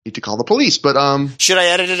need to call the police. But should I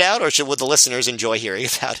edit it out, or would the listeners enjoy hearing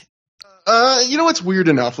about it? It's weird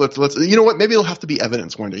enough. Let's. You know what? Maybe it'll have to be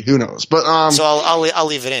evidence one day. Who knows? But so I'll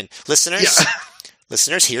leave it in. Listeners,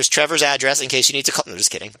 listeners, here's Trevor's address in case you need to call. No, just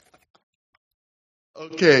kidding.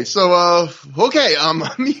 Okay, so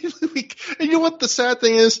immediately, you know what the sad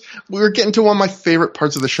thing is? We were getting to one of my favorite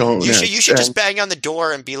parts of the show. You should just bang on the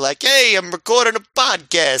door and be like, "Hey, I'm recording a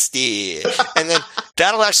podcast here," and then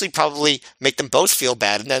that'll actually probably make them both feel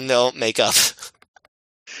bad, and then they'll make up.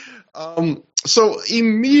 So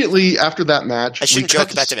immediately after that match, I shouldn't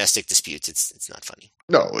joke about domestic disputes. It's not funny.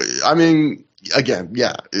 No, I mean, again,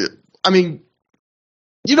 yeah. I mean,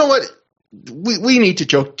 you know what? We need to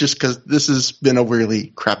joke just because this has been a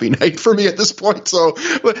really crappy night for me at this point. So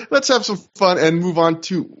let's have some fun and move on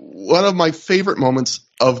to one of my favorite moments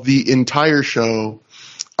of the entire show.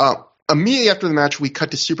 Immediately after the match, we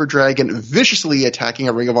cut to Super Dragon viciously attacking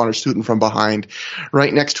a Ring of Honor student from behind,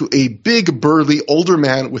 right next to a big, burly, older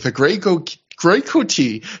man with a gray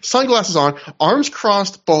goatee, sunglasses on, arms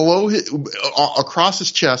crossed across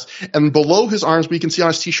his chest, and below his arms, we can see on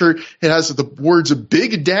his t-shirt, it has the words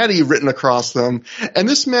 "Big Daddy" written across them. And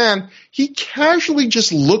this man, he casually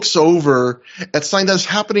just looks over at something that's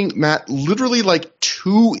happening, Matt, literally like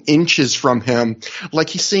 2 inches from him, like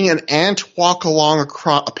he's seeing an ant walk along a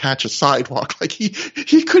patch of sidewalk. Like he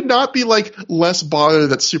could not be like less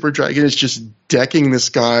bothered that Super Dragon is just decking this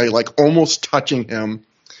guy, like almost touching him.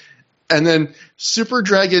 And then Super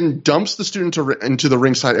Dragon dumps the student into the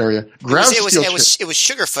ringside area. Grabs it was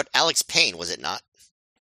Sugarfoot Alex Payne, was it not?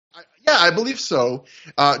 Yeah, I believe so.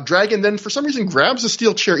 Dragon then, for some reason, grabs a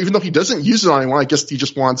steel chair, even though he doesn't use it on anyone. I guess he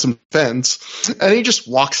just wants some fence. And he just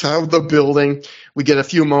walks out of the building. We get a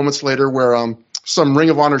few moments later where some Ring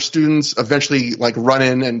of Honor students eventually like run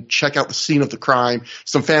in and check out the scene of the crime.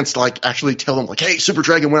 Some fans like actually tell them like, "Hey, Super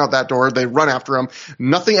Dragon went out that door." They run after him.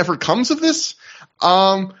 Nothing ever comes of this.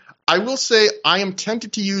 I will say I am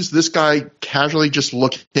tempted to use this guy casually just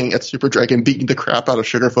looking at Super Dragon beating the crap out of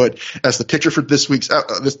Sugarfoot as the picture for this week's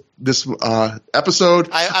episode.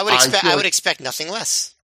 I would expect nothing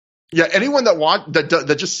less. Yeah, anyone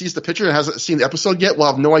that just sees the picture and hasn't seen the episode yet will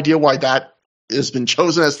have no idea why that has been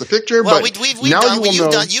chosen as the picture. Well,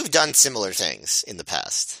 but you've done similar things in the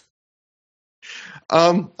past.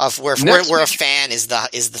 Where a fan is the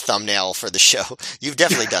thumbnail for the show. You've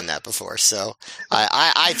definitely done that before, so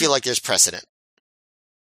I feel like there's precedent.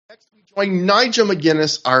 Next, we join Nigel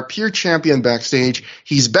McGuinness, our peer champion, backstage.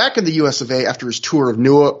 He's back in the US of A after his tour of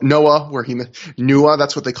Noah, where he met Noah.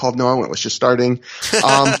 That's what they called Noah when it was just starting.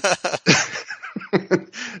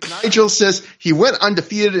 Nigel says he went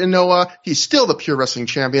undefeated in Noah. He's still the pure wrestling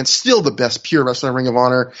champion, still the best pure wrestler in Ring of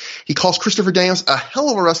Honor. He calls Christopher Daniels a hell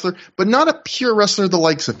of a wrestler, but not a pure wrestler the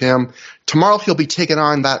likes of him. Tomorrow he'll be taking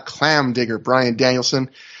on that clam digger, Bryan Danielson.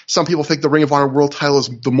 Some people think the Ring of Honor world title is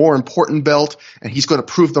the more important belt, and he's going to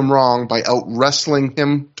prove them wrong by out-wrestling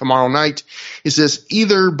him tomorrow night. He says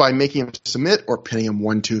either by making him submit or pinning him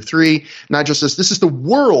 1, 2, 3. Nigel says this is the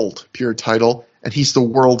world pure title, and he's the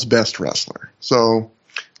world's best wrestler. So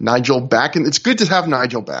Nigel back, and it's good to have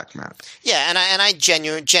Nigel back, Matt. Yeah, and I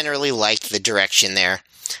generally liked the direction there.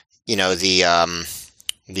 You know, the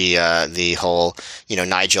whole,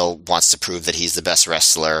 Nigel wants to prove that he's the best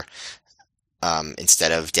wrestler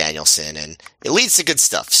instead of Danielson, and it leads to good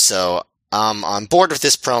stuff. So I'm on board with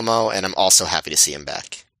this promo, and I'm also happy to see him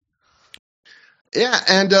back. Yeah,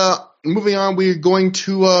 and moving on, we're going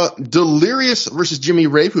to Delirious versus Jimmy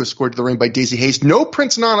Rave, who was scored to the ring by Daisy Hayes. No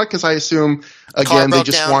Prince Nana, because I assume, again, they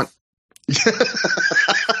just want...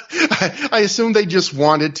 I assume they just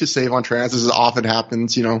wanted to save on trans, as often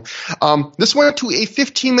happens, you know. This went to a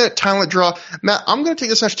 15-minute time limit draw. Matt, I'm going to take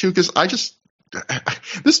this match, too, because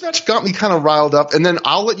this match got me kind of riled up, and then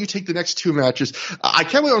I'll let you take the next two matches. I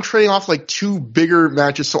can't believe I'm trading off like two bigger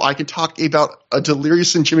matches so I can talk about a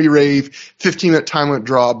Delirious and Jimmy Rave 15-minute time limit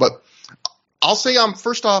draw. But I'll say,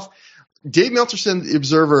 first off, Dave Meltzer said, The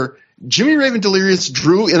Observer, Jimmy Rave and Delirious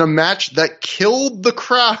drew in a match that killed the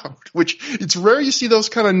crowd, which it's rare you see those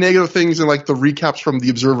kind of negative things in like the recaps from The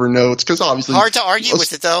Observer notes, because obviously... Hard to argue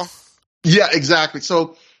with it, though. Yeah, exactly.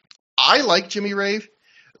 So I like Jimmy Rave.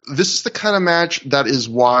 This is the kind of match that is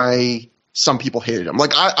why some people hated him.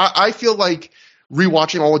 Like, I feel like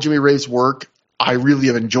rewatching all of Jimmy Rave's work, I really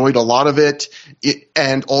have enjoyed a lot of it.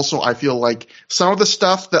 And also I feel like some of the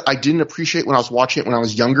stuff that I didn't appreciate when I was watching it when I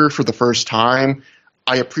was younger for the first time,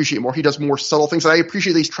 I appreciate more. He does more subtle things. And I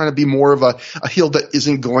appreciate that he's trying to be more of a heel that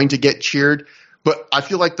isn't going to get cheered. But I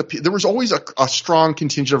feel like there was always a strong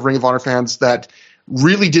contingent of Ring of Honor fans that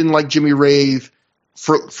really didn't like Jimmy Rave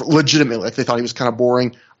for legitimately, like they thought he was kind of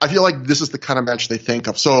boring. I feel like this is the kind of match they think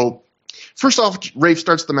of. So first off, Rave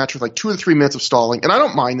starts the match with like 2 or 3 minutes of stalling, and I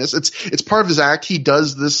don't mind this. It's part of his act. He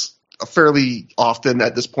does this fairly often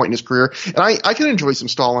at this point in his career, and I can enjoy some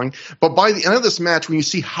stalling. But by the end of this match, when you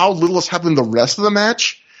see how little has happened the rest of the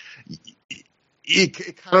match,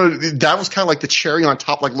 that was kind of like the cherry on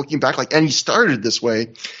top, like looking back, like, and he started this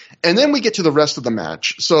way. And then we get to the rest of the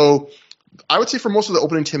match. So I would say for most of the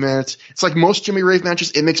opening 10 minutes, it's like most Jimmy Rave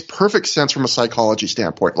matches, it makes perfect sense from a psychology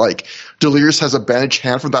standpoint. Like, Delirious has a bandaged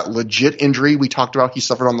hand from that legit injury we talked about he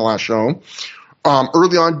suffered on the last show.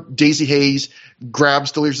 Early on, Daisy Hayes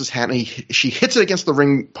grabs Delirious' hand and she hits it against the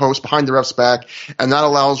ring post behind the ref's back, and that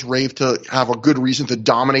allows Rave to have a good reason to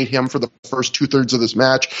dominate him for the first 2/3 of this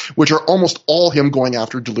match, which are almost all him going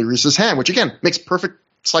after Delirious' hand, which again makes perfect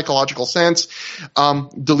psychological sense.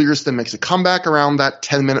 Delirious then makes a comeback around that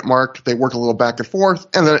 10-minute mark. They work a little back and forth,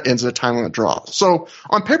 and then it ends in a time limit draw. So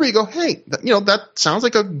on paper, you go, hey, that sounds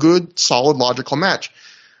like a good, solid, logical match.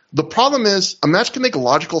 The problem is a match can make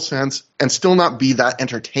logical sense and still not be that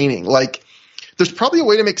entertaining. Like, there's probably a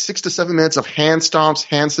way to make 6 to 7 minutes of hand stomps,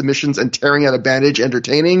 hand submissions, and tearing at a bandage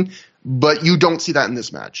entertaining, but you don't see that in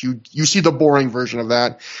this match. You see the boring version of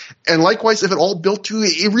that. And likewise, if it all built to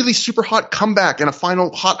a really super hot comeback and a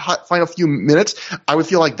final few minutes, I would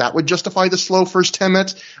feel like that would justify the slow first 10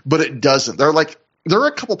 minutes, but it doesn't. There are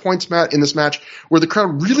a couple points, Matt, in this match where the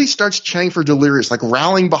crowd really starts chanting for Delirious, like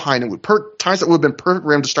rallying behind him with times that would have been perfect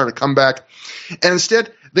for him to start a comeback. And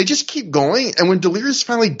instead, they just keep going. And when Delirious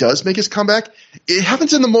finally does make his comeback, it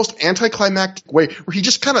happens in the most anticlimactic way, where he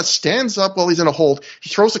just kind of stands up while he's in a hold.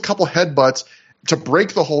 He throws a couple headbutts to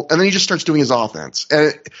break the hold, and then he just starts doing his offense.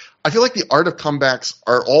 And I feel like the art of comebacks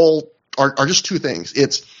are just two things.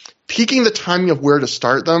 It's peaking the timing of where to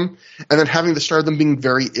start them, and then having the start of them being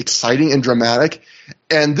very exciting and dramatic.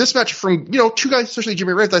 And this match from, two guys, especially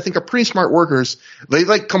Jimmy Rave, that I think are pretty smart workers,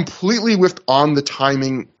 they completely whiffed on the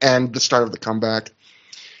timing and the start of the comeback.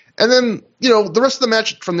 And then, the rest of the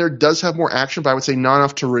match from there does have more action, but I would say not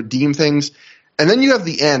enough to redeem things. And then you have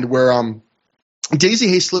the end where Daisy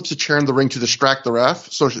Hayes slips a chair in the ring to distract the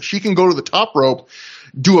ref so she can go to the top rope,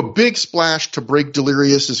 do a big splash to break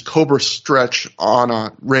Delirious's Cobra stretch on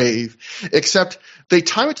a Rave. Except they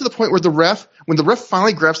time it to the point where when the ref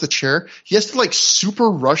finally grabs the chair, he has to super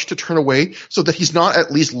rush to turn away so that he's not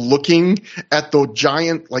at least looking at the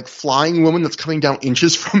giant flying woman that's coming down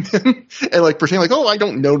inches from him and pretending oh, I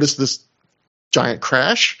don't notice this giant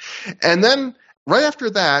crash. And then right after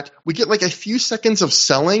that, we get a few seconds of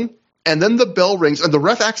selling. And then the bell rings, and the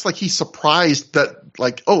ref acts like he's surprised that,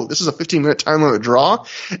 oh, this is a 15-minute time limit draw.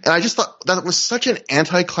 And I just thought that was such an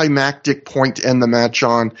anticlimactic point to end the match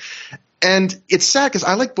on. And it's sad because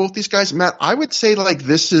I like both these guys. Matt, I would say,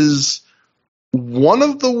 this is one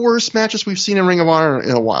of the worst matches we've seen in Ring of Honor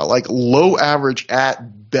in a while. Low average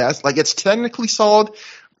at best. It's technically solid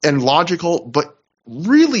and logical, but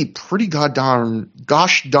really pretty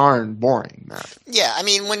gosh darn boring, Matt. Yeah, I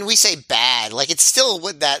mean, when we say bad, it's still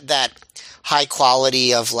with that high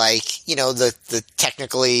quality of the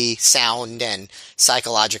technically sound and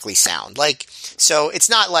psychologically sound. So it's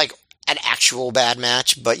not an actual bad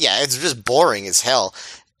match, but yeah, it's just boring as hell.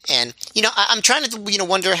 And, I'm trying to,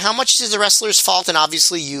 wonder how much is the wrestler's fault? And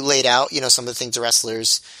obviously you laid out, some of the things the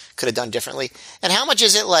wrestlers could have done differently. And how much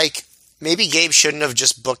is it maybe Gabe shouldn't have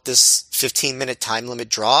just booked this 15-minute time limit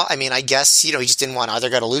draw? I mean, I guess, he just didn't want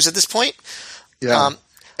either guy to lose at this point. Yeah.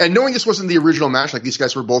 And knowing this wasn't the original match, like these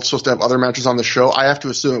guys were both supposed to have other matches on the show, I have to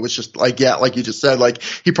assume it was just like, yeah, like you just said, like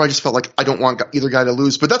he probably just felt like I don't want either guy to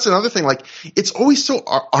lose. But that's another thing, like it's always so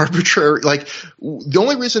arbitrary. Like the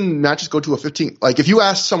only reason matches go to a 15, like if you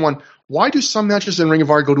ask someone, why do some matches in Ring of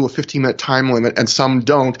Honor go to a 15-minute time limit and some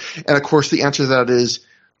don't? And of course the answer to that is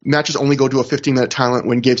matches only go to a 15-minute time limit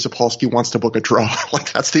when Gabe Sapolsky wants to book a draw.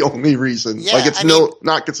 Like that's the only reason. Yeah, like it's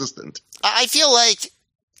not consistent. I feel like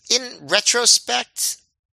in retrospect,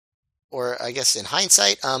 or I guess in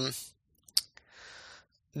hindsight,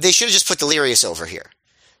 they should have just put Delirious over here.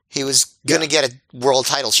 He was going to get a world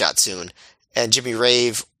title shot soon, and Jimmy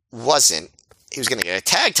Rave wasn't. He was going to get a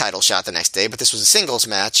tag title shot the next day, but this was a singles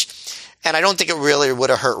match, and I don't think it really would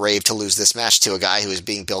have hurt Rave to lose this match to a guy who was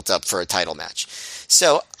being built up for a title match.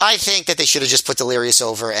 So I think that they should have just put Delirious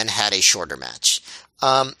over and had a shorter match.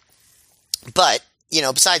 But,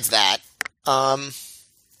 besides that,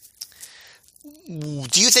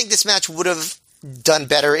 do you think this match would have done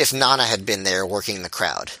better if Nana had been there working the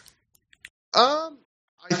crowd? I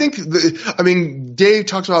think, Dave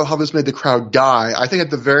talks about how this made the crowd die. I think at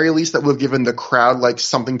the very least that would have given the crowd like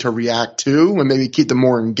something to react to and maybe keep them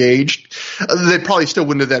more engaged. They probably still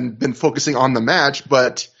wouldn't have then been focusing on the match,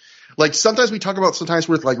 but like sometimes we talk about sometimes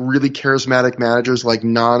with like really charismatic managers like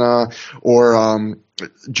Nana or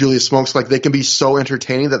Julia Smokes, like they can be so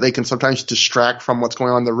entertaining that they can sometimes distract from what's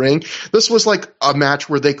going on in the ring. This was like a match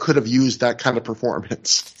where they could have used that kind of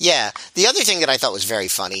performance. Yeah. The other thing that I thought was very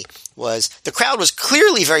funny was the crowd was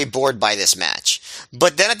clearly very bored by this match.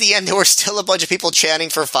 But then at the end, there were still a bunch of people chanting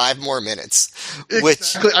for 5 more minutes.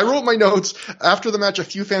 Exactly. I wrote my notes after the match, a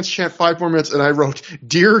few fans chant 5 more minutes, and I wrote,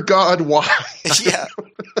 "Dear God, why?" Yeah.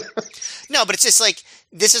 No, but it's just like,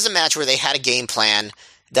 this is a match where they had a game plan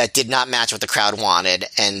that did not match what the crowd wanted,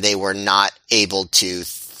 and they were not able to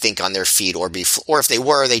think on their feet or if they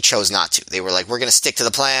were, they chose not to. They were like, we're going to stick to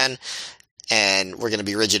the plan, and we're going to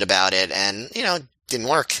be rigid about it, and, it didn't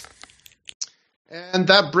work. And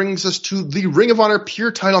that brings us to the Ring of Honor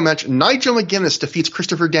Pure Title match. Nigel McGuinness defeats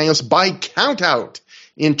Christopher Daniels by countout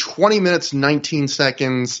in 20 minutes, 19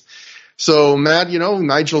 seconds. So, Matt,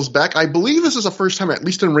 Nigel's back. I believe this is the first time, at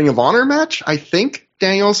least in Ring of Honor match, I think,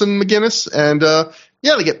 Daniels and McGuinness. And,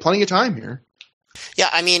 they get plenty of time here. Yeah,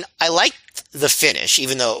 I liked the finish,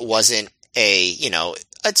 even though it wasn't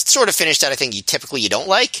it's sort of finish that I think you don't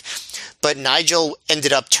like. But Nigel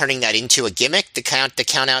ended up turning that into a gimmick, the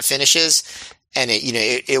count out finishes, and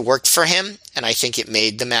it worked for him. And I think it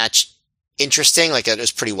made the match interesting. Like, it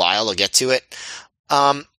was pretty wild. I'll get to it.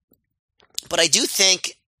 But I do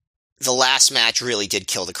think the last match really did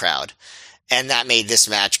kill the crowd, and that made this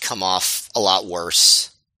match come off a lot worse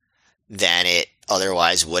than it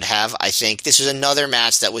otherwise would have. I think this was another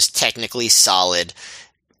match that was technically solid,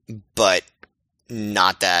 but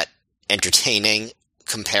not that entertaining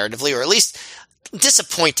comparatively, or at least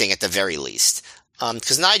disappointing at the very least.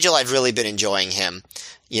 Because Nigel, I've really been enjoying him,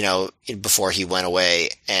 before he went away,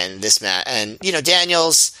 and this match, and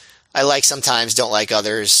Daniels, I like sometimes, don't like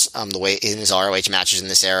others, the way in his ROH matches in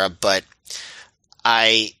this era, but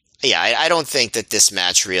I don't think that this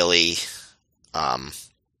match really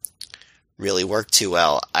worked too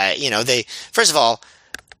well. First of all,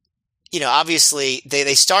 obviously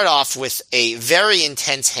they start off with a very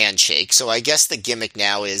intense handshake, so I guess the gimmick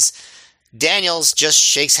now is Daniels just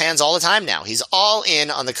shakes hands all the time now. He's all in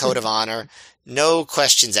on the code of honor, no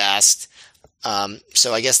questions asked.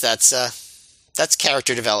 So I guess that's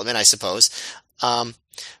character development, I suppose.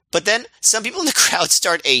 But then some people in the crowd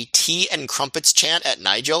start a tea and crumpets chant at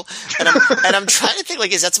Nigel, and I'm trying to think,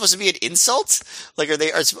 like, is that supposed to be an insult? Like, are they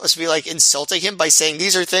supposed to be like insulting him by saying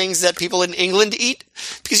these are things that people in England eat?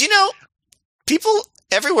 Because people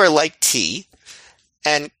everywhere like tea,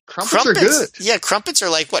 and crumpets are good. Yeah, crumpets are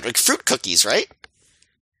like what? Like fruit cookies, right?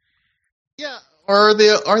 Yeah. Are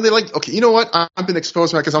they like, okay, you know what? I've been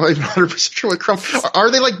exposed to that because I'm not even 100% sure what crumpets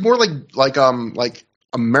are. They like more like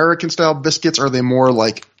American style biscuits? Or are they more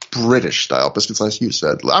like British style biscuits, as you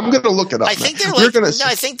said? I'm going to look it up. I think they're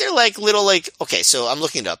I think they're like little, like, okay, so I'm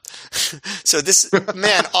looking it up. So this,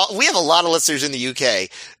 man, we have a lot of listeners in the UK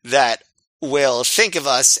that will think of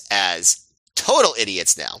us as total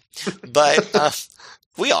idiots now, but,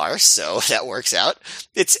 we are, so that works out.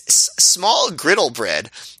 It's small griddle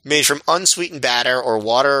bread made from unsweetened batter or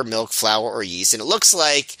water, milk, flour, or yeast, and it looks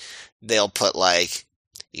like they'll put like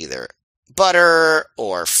either butter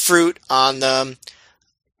or fruit on them.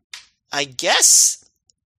 I guess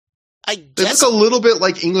they look a little bit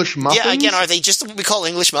like English muffins. Yeah, again, are they just what we call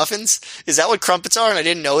English muffins? Is that what crumpets are? And I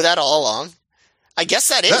didn't know that all along. I guess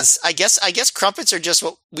that is. I guess crumpets are just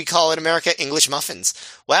what we call in America English muffins.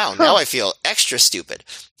 Wow, now I feel extra stupid.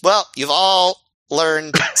 Well, you've all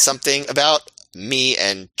learned something about me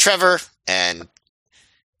and Trevor, and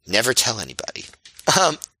never tell anybody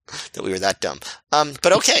that we were that dumb.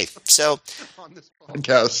 But okay, so on this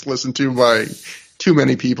podcast listened to by too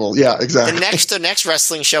many people. Yeah, exactly. The next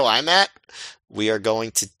wrestling show I'm at, well,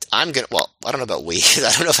 I don't know about we,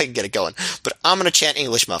 I don't know if I can get it going, but I'm going to chant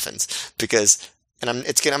English muffins I'm going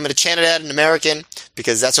to chant it at an American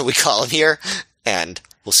because that's what we call them here, and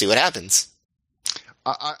we'll see what happens.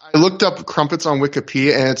 I looked up crumpets on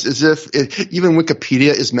Wikipedia, and it's as if even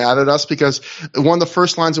Wikipedia is mad at us, because one of the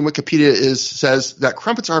first lines in Wikipedia says that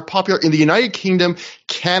crumpets are popular in the United Kingdom,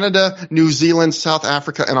 Canada, New Zealand, South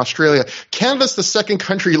Africa, and Australia. Canada's the second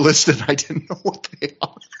country listed. I didn't know what they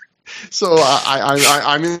are. So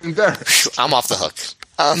I'm embarrassed. I'm off the hook.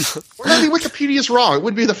 Well, I mean, Wikipedia is wrong. It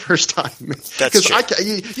would be the first time. That's true.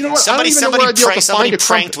 You know what? Somebody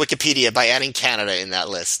pranked Wikipedia by adding Canada in that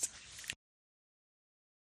list.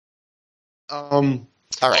 All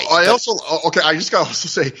right. I just gotta also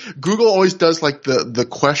say, Google always does like the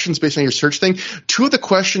questions based on your search thing. Two of the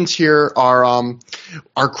questions here are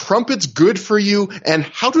crumpets good for you, and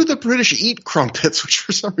how do the British eat crumpets? Which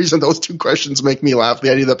for some reason those two questions make me laugh.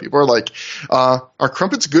 The idea that people are like, are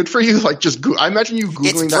crumpets good for you? Like just I imagine you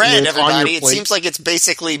Googling it's that. Bread, everybody. On your plate. It seems like it's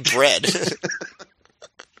basically bread.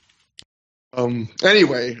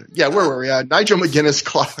 Anyway, yeah, where were we at? Nigel McGuinness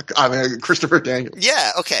Christopher Daniels.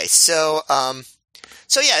 Yeah, okay. So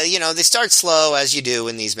yeah, you know, they start slow as you do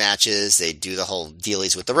in these matches. They do the whole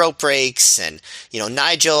dealies with the rope breaks, and, you know,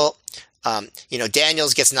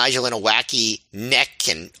 Daniels gets Nigel in a wacky neck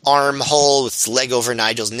and arm hold with his leg over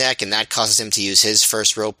Nigel's neck, and that causes him to use his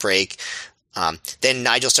first rope break. Then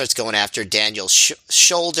Nigel starts going after Daniel's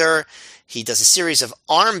shoulder. He does a series of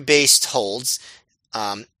arm-based holds,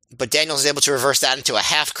 but Daniels is able to reverse that into a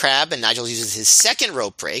half crab, and Nigel uses his second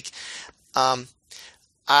rope break.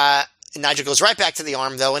 Nigel goes right back to the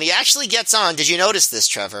arm, though, and he actually gets on. Did you notice this,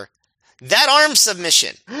 Trevor? That arm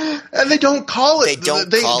submission. And they don't call it.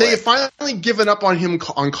 They have finally given up on him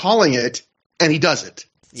on calling it, and he does it.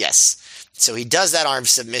 Yes. So he does that arm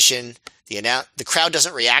submission. The crowd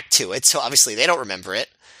doesn't react to it, so obviously they don't remember it.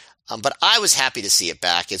 But I was happy to see it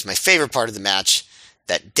back. It's my favorite part of the match.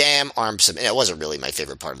 That damn arm submission. It wasn't really my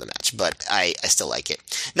favorite part of the match, but I still like it.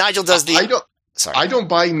 Nigel does the... I don't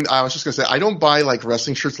buy like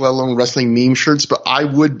wrestling shirts, let alone wrestling meme shirts, but I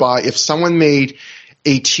would buy if someone made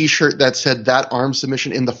a t-shirt that said that arm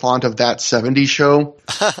submission in the font of that 70s show.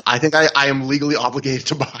 I think I am legally obligated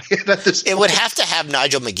to buy it at this point. It would have to have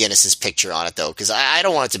Nigel McGuinness's picture on it, though, because I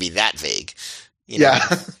don't want it to be that vague. You know?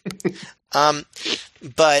 Yeah.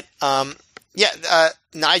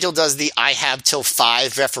 Nigel does the I have till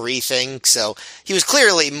 5 referee thing, so he was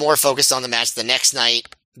clearly more focused on the match the next night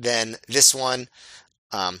than this one.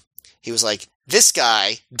 He was like, this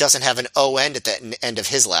guy doesn't have an O end at the end of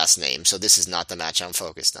his last name, so this is not the match I'm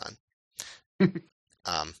focused on.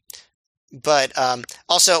 But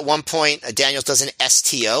also at one point, Daniels does an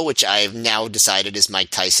STO, which I've now decided is Mike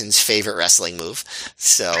Tyson's favorite wrestling move.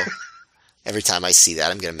 So every time I see that,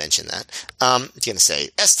 I'm going to mention that. I'm going to say,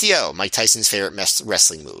 STO, Mike Tyson's favorite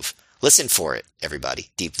wrestling move. Listen for it, everybody.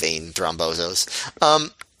 Deep vein thrombosos.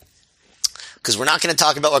 Because we're not going to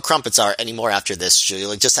talk about what crumpets are anymore after this.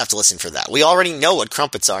 You'll just have to listen for that. We already know what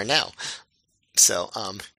crumpets are now. So,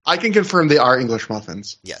 I can confirm they are English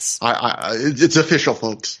muffins. Yes. It's official,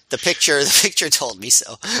 folks. The picture told me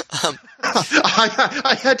so.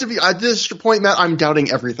 I had to be, at this point, Matt, I'm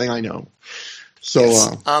doubting everything I know. So,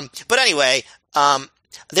 yes. But anyway,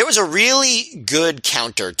 there was a really good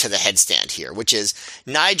counter to the headstand here, which is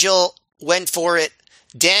Nigel went for it.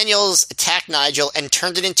 Daniels attacked Nigel and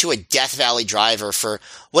turned it into a Death Valley driver for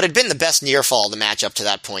what had been the best near fall of the match up to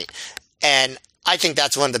that point. And I think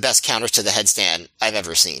that's one of the best counters to the headstand I've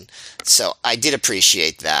ever seen. So I did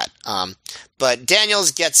appreciate that. But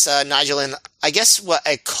Daniels gets Nigel in, I guess,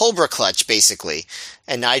 a Cobra clutch, basically.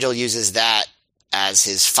 And Nigel uses that as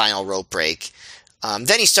his final rope break.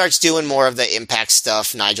 Then he starts doing more of the impact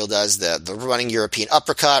stuff. Nigel does the running European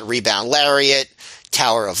uppercut, rebound lariat,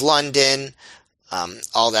 Tower of London,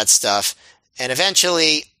 all that stuff. And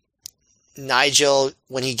eventually, Nigel,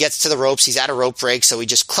 when he gets to the ropes, he's at a rope break, so he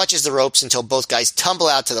just clutches the ropes until both guys tumble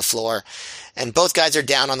out to the floor. And both guys are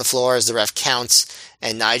down on the floor as the ref counts,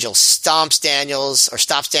 and Nigel stops Daniels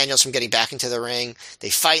from getting back into the ring. They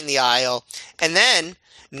fight in the aisle. And then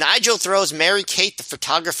Nigel throws Mary Kate, the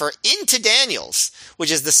photographer, into Daniels,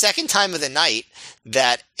 which is the second time of the night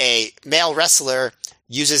that a male wrestler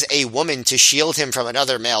uses a woman to shield him from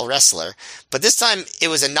another male wrestler. But this time it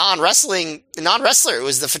was a non-wrestler. It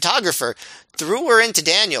was the photographer. Threw her into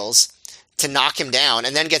Daniels to knock him down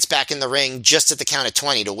and then gets back in the ring just at the count of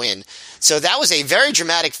 20 to win. So that was a very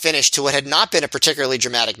dramatic finish to what had not been a particularly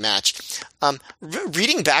dramatic match.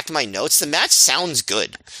 Reading back my notes, the match sounds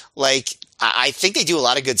good. Like, I think they do a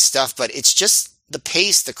lot of good stuff, but it's just the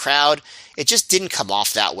pace, the crowd, it just didn't come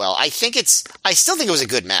off that well. I still think it was a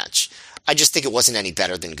good match. I just think it wasn't any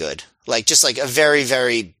better than good. Like, just like a very,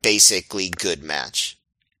 very basically good match.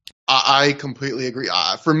 I completely agree.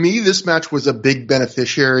 For me, this match was a big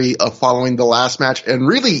beneficiary of following the last match and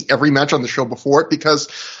really every match on the show before it, because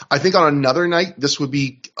I think on another night, this would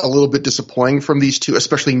be a little bit disappointing from these two,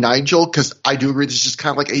 especially Nigel, because I do agree this is just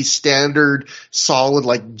kind of like a standard, solid,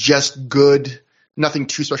 like just good, nothing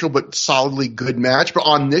too special, but solidly good match. But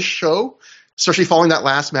on this show, especially following that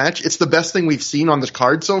last match, it's the best thing we've seen on this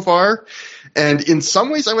card so far. And in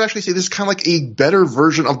some ways, I would actually say this is kind of like a better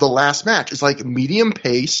version of the last match. It's like medium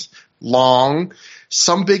pace, long,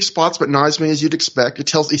 some big spots, but not as many as you'd expect. It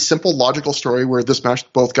tells a simple, logical story where this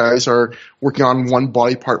match, both guys are working on one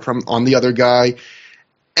body part on the other guy.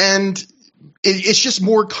 And it's just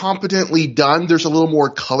more competently done. There's a little more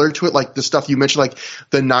color to it, like the stuff you mentioned, like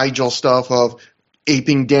the Nigel stuff of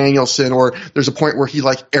aping Danielson, or there's a point where he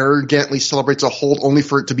like arrogantly celebrates a hold only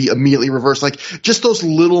for it to be immediately reversed. Like just those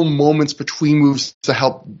little moments between moves to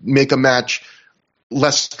help make a match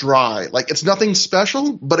less dry. Like it's nothing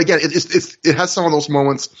special, but again, it has some of those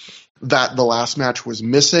moments that the last match was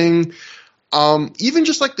missing. Even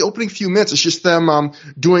just like the opening few minutes, it's just them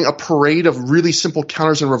doing a parade of really simple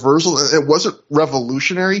counters and reversals. It wasn't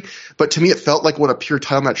revolutionary, but to me it felt like what a pure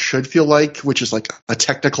title match should feel like, which is like a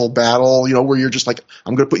technical battle, you know, where you're just like,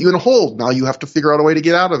 I'm going to put you in a hold. Now you have to figure out a way to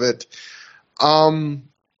get out of it. And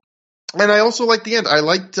I also liked the end. I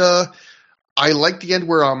liked the end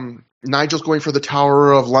where Nigel's going for the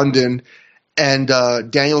Tower of London, and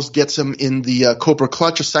Daniels gets him in the Cobra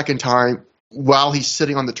Clutch a second time while he's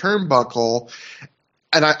sitting on the turnbuckle.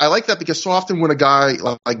 And I like that because so often when a guy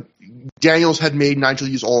like Daniels had made Nigel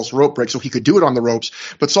use all his rope breaks so he could do it on the ropes,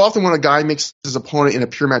 but so often when a guy makes his opponent in a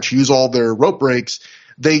pure match use all their rope breaks,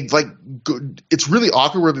 they like it's really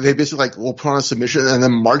awkward where they basically like will put on a submission and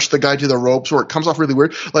then march the guy to the ropes, or it comes off really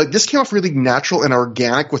weird. Like this came off really natural and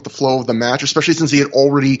organic with the flow of the match, especially since he had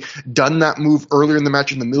already done that move earlier in the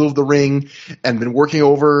match in the middle of the ring and been working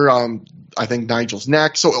over I think Nigel's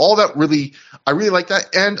neck. So all that I really like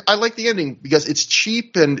that. And I like the ending because it's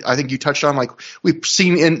cheap. And I think you touched on, like, we've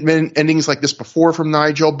seen endings like this before from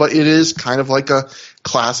Nigel, but it is kind of like a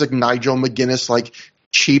classic Nigel McGuinness, like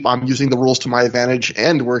cheap, I'm using the rules to my advantage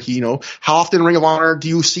end, where he, you know, how often in Ring of Honor do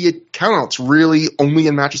you see it countouts? Really only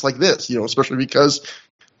in matches like this, you know, especially because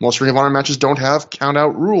most Ring of Honor matches don't have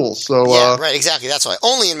count-out rules. So yeah, right, exactly. That's why.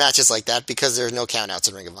 Only in matches like that, because there's no count-outs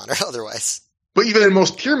in Ring of Honor otherwise. But even in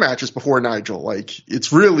most pure matches before Nigel, like,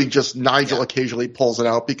 it's really just Nigel occasionally pulls it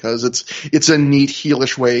out because it's a neat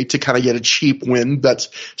heelish way to kind of get a cheap win that's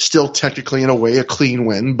still technically in a way a clean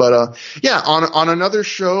win. But on another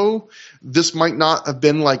show, this might not have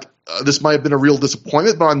been like this might have been a real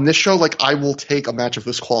disappointment. But on this show, like, I will take a match of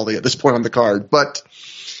this quality at this point on the card. But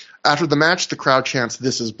after the match, the crowd chants,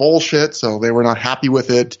 "This is bullshit," so they were not happy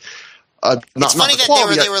with it. It's funny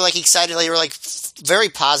that they were like excited. They were like very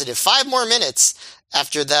positive. 5 more minutes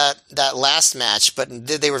after that last match, but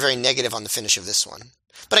they were very negative on the finish of this one.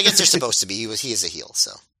 But I guess they're supposed to be. He is a heel,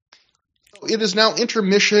 so. It is now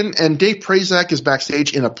intermission, and Dave Prazak is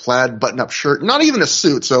backstage in a plaid button-up shirt, not even a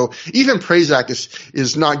suit. So even Prazak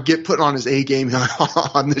is not putting on his A game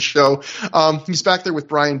on this show. He's back there with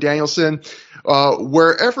Bryan Danielson.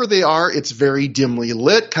 Wherever they are, it's very dimly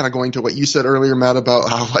lit, kind of going to what you said earlier, Matt, about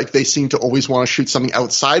how like they seem to always want to shoot something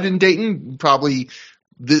outside in Dayton. Probably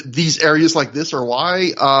these areas like this are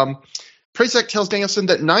why. Prazak tells Danielson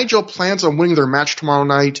that Nigel plans on winning their match tomorrow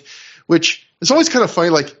night, which is always kind of funny.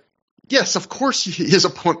 Like, yes, of course his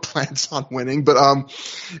opponent plans on winning, but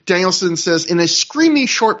Danielson says in a screamy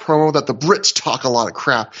short promo that the Brits talk a lot of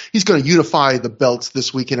crap. He's going to unify the belts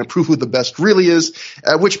this weekend and prove who the best really is,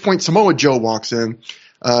 at which point Samoa Joe walks in.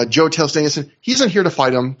 Joe tells Danielson he isn't here to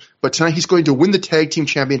fight him, but tonight he's going to win the tag team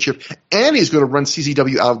championship, and he's going to run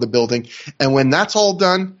CZW out of the building. And when that's all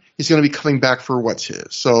done, he's going to be coming back for what's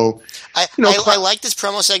his. So, I like this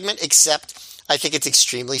promo segment, except I think it's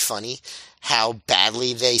extremely funny how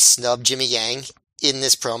badly they snub Jimmy Yang in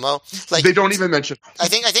this promo. Like, they don't even mention. I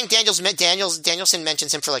think Danielson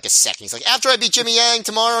mentions him for like a second. He's like, after I beat Jimmy Yang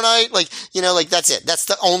tomorrow night, like, you know, like that's it. That's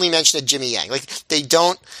the only mention of Jimmy Yang. Like they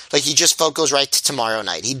don't, like he just goes right to tomorrow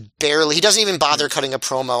night. He doesn't even bother cutting a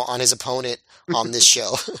promo on his opponent on this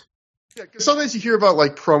show. Yeah, because sometimes you hear about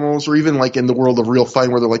like promos, or even like in the world of real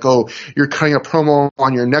fighting, where they're like, "Oh, you're cutting a promo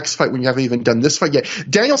on your next fight when you haven't even done this fight yet."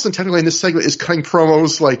 Danielson technically in this segment is cutting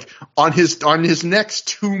promos like on his next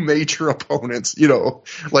two major opponents.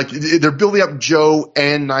 Like they're building up Joe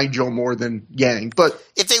and Nigel more than Yang. But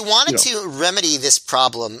if they wanted to remedy this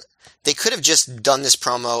problem, they could have just done this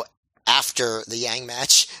promo after the Yang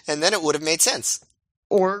match, and then it would have made sense.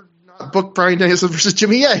 Or not book Bryan Danielson versus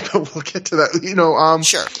Jimmy Yang, but we'll get to that.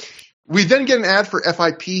 Sure. We then get an ad for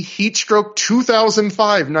FIP Heatstroke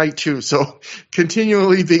 2005 Night 2, so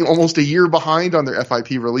continually being almost a year behind on their FIP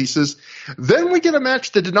releases. Then we get a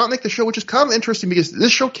match that did not make the show, which is kind of interesting because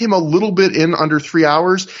this show came a little bit in under 3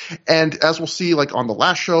 hours, and as we'll see like on the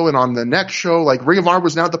last show and on the next show, like Ring of Honor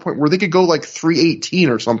was now at the point where they could go like 318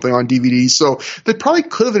 or something on DVD, so they probably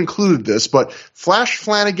could have included this, but Flash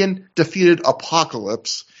Flanagan defeated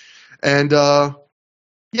Apocalypse, and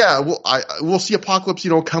yeah, we'll see Apocalypse,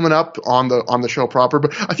 coming up on the show proper.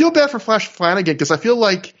 But I feel bad for Flash Flanagan because I feel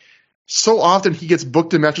like so often he gets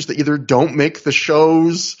booked in matches that either don't make the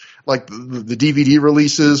shows, like the DVD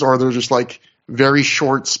releases, or they're just like very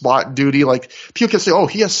short spot duty. Like people can say, "Oh,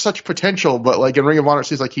 he has such potential," but like in Ring of Honor, it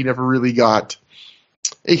seems like he never really got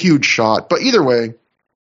a huge shot. But either way,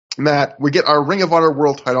 Matt, we get our Ring of Honor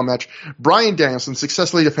World title match. Bryan Danielson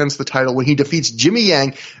successfully defends the title when he defeats Jimmy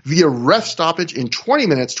Yang via ref stoppage in 20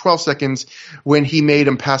 minutes, 12 seconds, when he made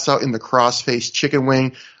him pass out in the crossface chicken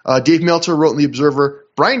wing. Dave Meltzer wrote in The Observer,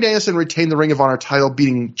 Bryan Danielson retained the Ring of Honor title,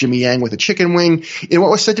 beating Jimmy Yang with a chicken wing in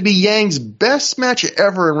what was said to be Yang's best match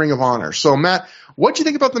ever in Ring of Honor. So, Matt, what do you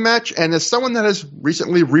think about the match? And as someone that has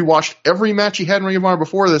recently rewatched every match he had in Ring of Honor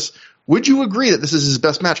before this, would you agree that this is his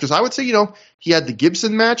best match? Because I would say, he had the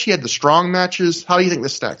Gibson match, he had the Strong matches. How do you think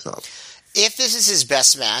this stacks up? If this is his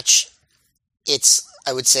best match, it's,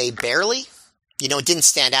 I would say, barely. It didn't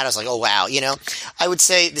stand out. I was like, oh, wow. I would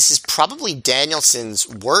say this is probably Danielson's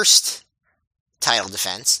worst title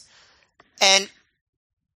defense. And,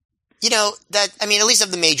 at least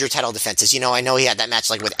of the major title defenses, I know he had that match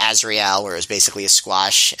like with Azrael where it was basically a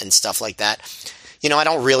squash and stuff like that. I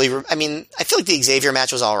don't really, I feel like the Xavier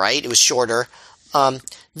match was all right. It was shorter.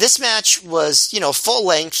 This match was, full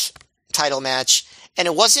length title match, and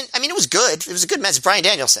it wasn't, it was good. It was a good match. Bryan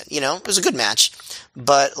Danielson, it was a good match,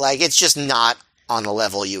 but like, it's just not on the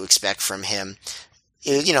level you expect from him.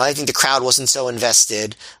 I think the crowd wasn't so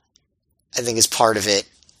invested, I think is part of it.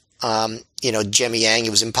 Jimmy Yang,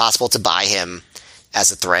 it was impossible to buy him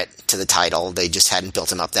as a threat to the title. They just hadn't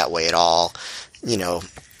built him up that way at all,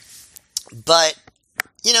 but,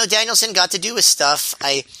 Danielson got to do his stuff.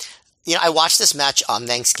 I watched this match on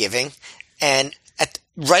Thanksgiving, and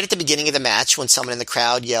right at the beginning of the match, when someone in the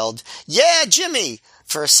crowd yelled, "Yeah, Jimmy!"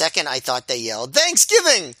 for a second, I thought they yelled,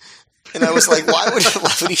 "Thanksgiving!" And I was like, why would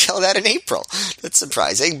he yell that in April? That's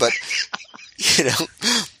surprising, but, hey,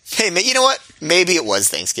 you know what? Maybe it was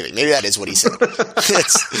Thanksgiving. Maybe that is what he said.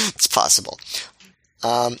 It's possible.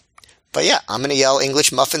 But yeah, I'm going to yell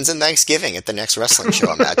English muffins and Thanksgiving at the next wrestling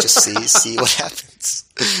show I'm at. Just see what happens.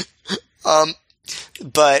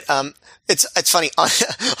 But it's funny.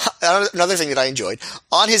 Another thing that I enjoyed,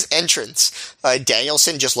 on his entrance,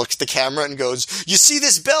 Danielson just looks at the camera and goes, "You see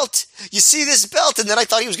this belt? You see this belt?" And then I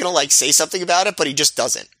thought he was going to like say something about it, but he just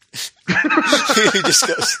doesn't. He just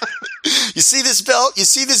goes, "You see this belt? You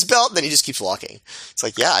see this belt?" And then he just keeps walking. It's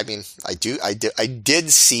like, yeah, I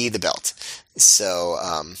did see the belt. So,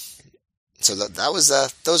 so that was,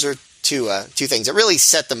 those are two things that really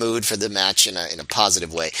set the mood for the match in a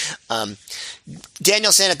positive way.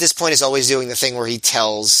 Danielson at this point is always doing the thing where he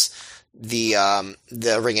tells the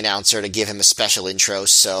ring announcer to give him a special intro.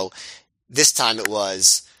 So this time it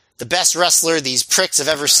was the best wrestler these pricks have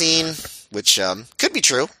ever seen, which, could be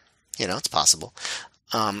true. It's possible.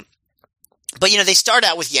 But they start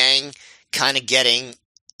out with Yang kind of getting,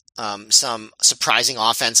 some surprising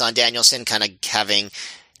offense on Danielson, kind of having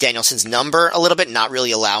Danielson's number a little bit, not really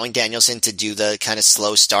allowing Danielson to do the kind of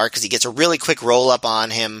slow start because he gets a really quick roll up on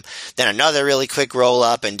him, then another really quick roll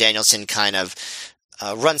up, and Danielson kind of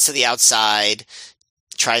runs to the outside,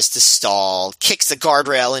 tries to stall, kicks the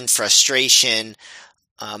guardrail in frustration.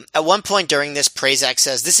 At one point during this, Prazak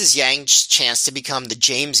says, "This is Yang's chance to become the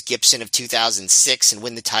James Gibson of 2006 and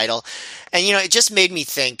win the title." And, it just made me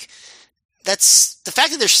think, that's the fact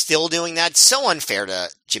that they're still doing that, so unfair to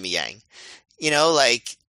Jimmy Yang.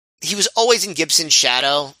 He was always in Gibson's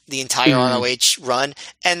shadow the entire ROH run,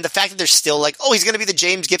 and the fact that they're still like, "Oh, he's going to be the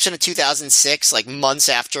James Gibson of 2006," like months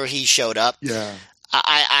after he showed up. Yeah,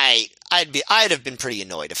 I'd have been pretty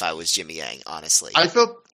annoyed if I was Jimmy Yang, honestly. I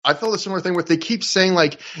felt I felt a similar thing where they keep saying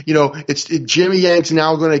like, Jimmy Yang's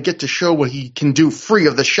now going to get to show what he can do free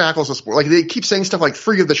of the shackles of sport. Like they keep saying stuff like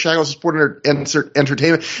free of the shackles of sport and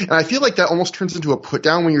entertainment. And I feel like that almost turns into a put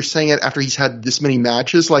down when you're saying it after he's had this many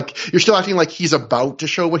matches. Like you're still acting like he's about to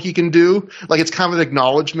show what he can do. Like it's kind of an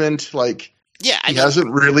acknowledgement. Like he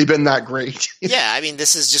hasn't really been that great. Yeah. I mean,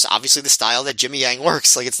 this is just obviously the style that Jimmy Yang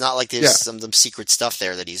works. Like it's not like there's some secret stuff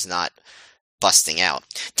there that he's not busting out.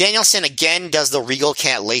 Danielson again does the Regal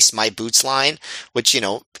can't lace my boots line, which,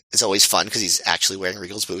 is always fun because he's actually wearing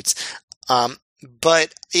Regal's boots.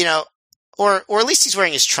 But, or at least he's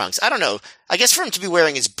wearing his trunks. I don't know. I guess for him to be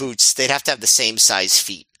wearing his boots, they'd have to have the same size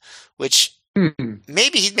feet, which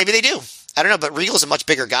maybe they do. I don't know, but Regal's a much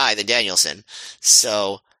bigger guy than Danielson.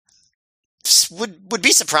 So would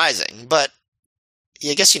be surprising, but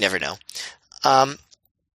I guess you never know.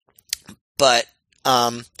 But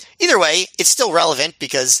either way, it's still relevant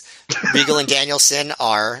because Regal and Danielson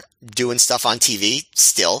are doing stuff on TV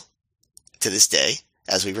still to this day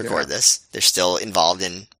as we record this. They're still involved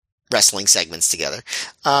in wrestling segments together.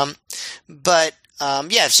 So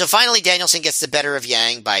finally Danielson gets the better of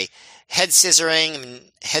Yang by head scissoring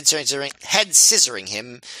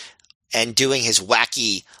him and doing his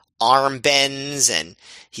wacky arm bends, and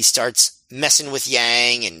he starts messing with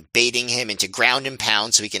Yang and baiting him into ground and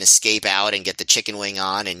pound so he can escape out and get the chicken wing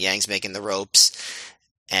on, and Yang's making the ropes.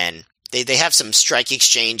 And they have some strike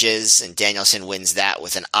exchanges, and Danielson wins that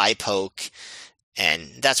with an eye poke.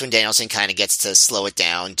 And that's when Danielson kind of gets to slow it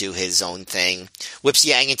down, do his own thing. Whips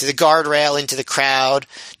Yang into the guardrail, into the crowd,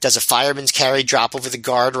 does a fireman's carry drop over the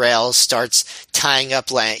guardrail, starts tying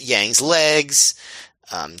up Yang's legs,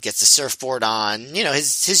 gets the surfboard on,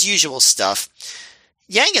 his usual stuff.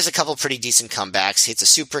 Yang has a couple pretty decent comebacks, hits a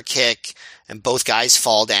super kick, and both guys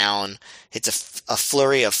fall down, hits a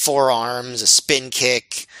flurry of forearms, a spin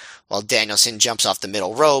kick, while Danielson jumps off the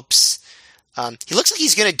middle ropes. He looks like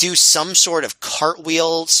he's going to do some sort of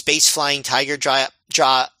cartwheel, space flying tiger drop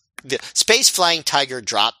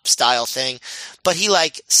style thing, but he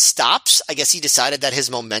stops. I guess he decided that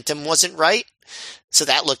his momentum wasn't right. So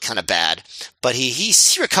that looked kind of bad, but he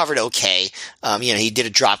recovered okay. He did a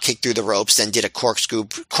drop kick through the ropes, then did a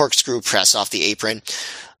corkscrew press off the apron.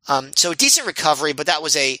 So decent recovery, but that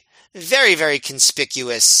was a very, very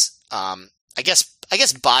conspicuous, I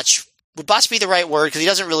guess botch. Would botch be the right word? Because he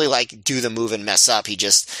doesn't really do the move and mess up. He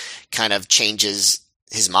just kind of changes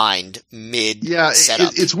his mind mid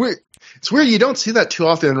setup. It's weird. It's weird. You don't see that too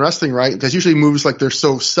often in wrestling, right? Because usually moves they're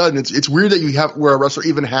so sudden. It's weird that you have where a wrestler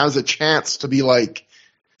even has a chance to be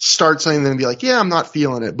start something and then be yeah, I'm not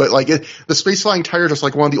feeling it. But the space flying tiger is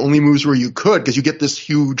just one of the only moves where you could, because you get this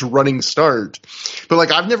huge running start.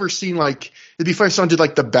 But I've never seen it'd be funny if someone did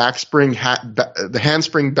the the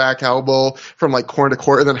handspring back elbow from corner to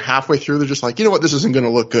corner, and then halfway through they're just you know what, this isn't going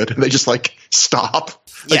to look good, and they just stop.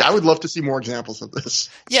 I would love to see more examples of this.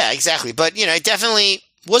 Yeah, exactly. But it definitely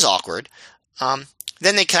was awkward.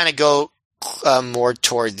 Then they kind of go more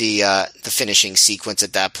toward the finishing sequence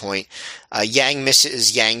at that point. Yang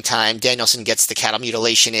misses Yang time. Danielson gets the cattle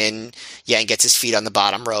mutilation in. Yang gets his feet on the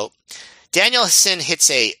bottom rope. Danielson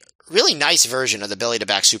hits a really nice version of the belly to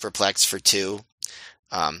back superplex for 2.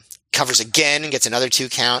 Covers again and gets another 2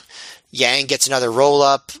 count. Yang gets another roll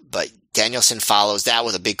up, but Danielson follows that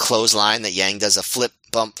with a big clothesline that Yang does a flip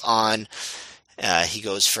bump on. He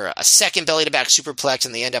goes for a second belly to back superplex,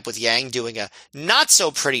 and they end up with Yang doing a not so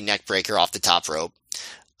pretty neck breaker off the top rope.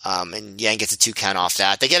 And Yang gets a 2 count off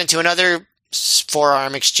that. They get into another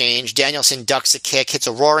forearm exchange. Danielson ducks a kick, hits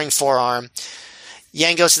a roaring forearm.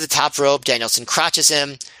 Yang goes to the top rope. Danielson crotches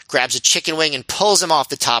him, grabs a chicken wing, and pulls him off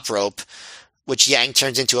the top rope, which Yang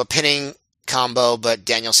turns into a pinning combo, but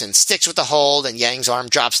Danielson sticks with the hold, and Yang's arm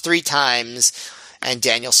drops 3 times, and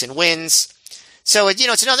Danielson wins. So,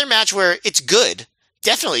 it's another match where it's good.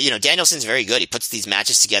 Definitely, Danielson's very good. He puts these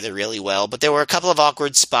matches together really well, but there were a couple of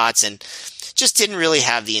awkward spots and just didn't really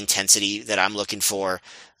have the intensity that I'm looking for.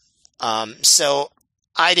 So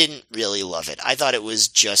I didn't really love it. I thought it was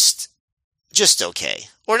just okay.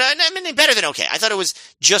 Or not, better than okay. I thought it was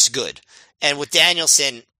just good. And with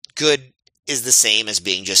Danielson, good is the same as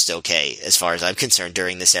being just okay, as far as I'm concerned,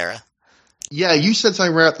 during this era. Yeah, you said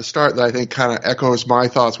something right at the start that I think kind of echoes my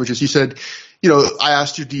thoughts, which is you said, I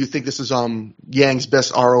asked you, do you think this is Yang's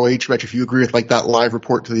best ROH match, if you agree with that live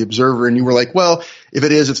report to the Observer? And you were well, if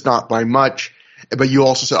it is, it's not by much. But you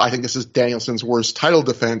also said, I think this is Danielson's worst title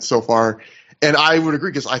defense so far. And I would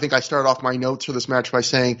agree, because I think I started off my notes for this match by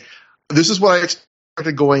saying, this is what I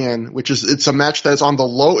expected going in, which is it's a match that is on the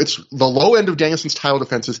low end of Danielson's title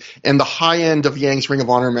defenses and the high end of Yang's Ring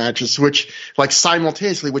of Honor matches, which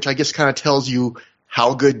simultaneously, which I guess kind of tells you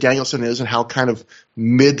how good Danielson is and how kind of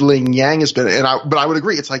middling Yang has been. But I would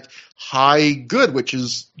agree, it's like high good, which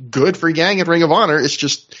is good for Yang at Ring of Honor. It's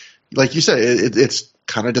just, like you said, it's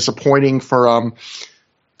kind of disappointing for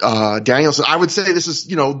Danielson. I would say this is,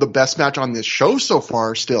 the best match on this show so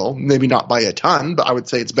far still. Maybe not by a ton, but I would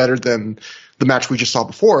say it's better than the match we just saw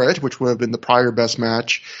before it, which would have been the prior best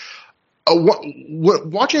match.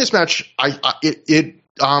 Watching this match, it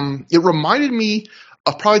reminded me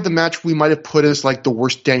of probably the match we might have put as like the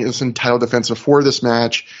worst Danielson title defense before this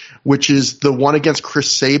match, which is the one against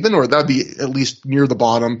Chris Sabin, or that'd be at least near the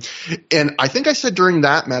bottom. And I think I said during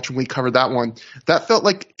that match when we covered that one, that felt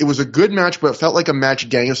like it was a good match, but it felt like a match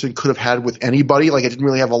Danielson could have had with anybody. Like it didn't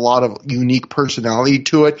really have a lot of unique personality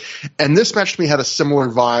to it. And this match to me had a similar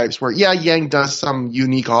vibes where, yeah, Yang does some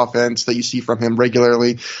unique offense that you see from him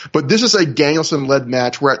regularly, but this is a Danielson-led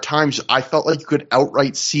match where at times I felt like you could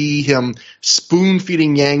outright see him spoon-feeding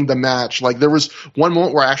Yang the match. Like there was one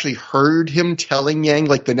moment where I actually heard him telling Yang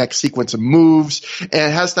like the next sequence of moves, and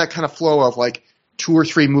it has that kind of flow of like 2 or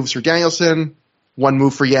 3 moves for Danielson, 1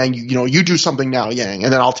 move for Yang. You do something now, Yang,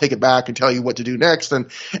 and then I'll take it back and tell you what to do next. And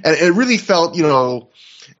it really felt,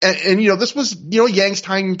 this was, Yang's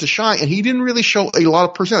time to shine, and he didn't really show a lot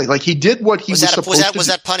of personality. Like he did what he was supposed to do. Was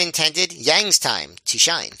that pun intended? Yang's time to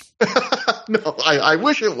shine. No, I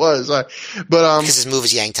wish it was, but because his move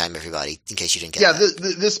is Yang time, everybody. In case you didn't get that.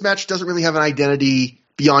 Yeah, this match doesn't really have an identity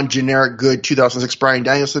beyond generic good 2006 Bryan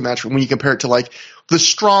Danielson match when you compare it to like the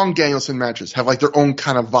strong Danielson matches have like their own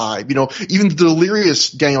kind of vibe. Even the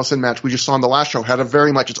delirious Danielson match we just saw on the last show had a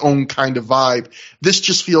very much its own kind of vibe. This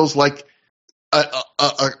just feels like a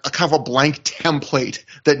kind of a blank template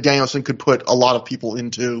that Danielson could put a lot of people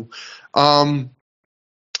into. I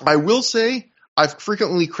will say I've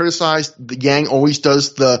frequently criticized that Yang always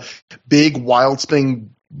does the big wild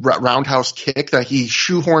spin roundhouse kick that he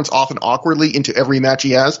shoehorns often awkwardly into every match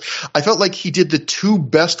he has. I felt like he did the 2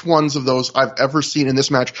 best ones of those I've ever seen in this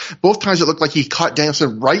match. Both times it looked like he caught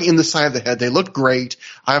Danielson right in the side of the head. They looked great.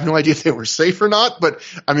 I have no idea if they were safe or not, but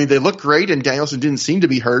I mean, they looked great and Danielson didn't seem to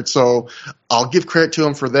be hurt. So I'll give credit to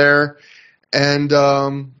him for there. And,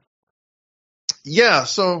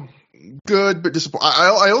 so good, but disappointing.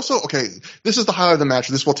 I also, this is the highlight of the match.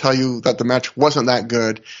 This will tell you that the match wasn't that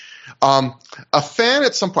good. A fan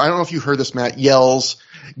at some point, I don't know if you heard this, Matt, yells,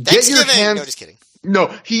 "Get your hands!" No, just kidding.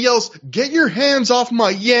 No, he yells, "Get your hands off my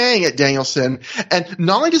Yang!" at Danielson. And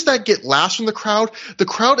not only does that get laughs from the crowd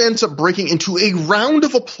ends up breaking into a round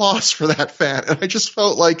of applause for that fan. And I just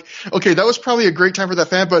felt like, okay, that was probably a great time for that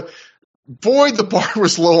fan, but boy, the bar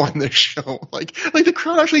was low on this show. Like the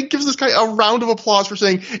crowd actually gives this guy a round of applause for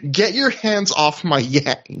saying, "Get your hands off my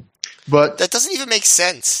Yang." But that doesn't even make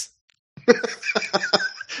sense.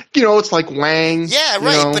 It's like Wang. Yeah,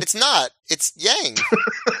 right, but it's not. It's Yang.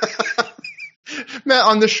 Matt,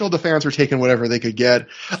 on this show, the fans were taking whatever they could get.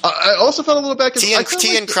 I also felt a little bad.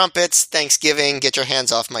 Tea and crumpets, Thanksgiving, get your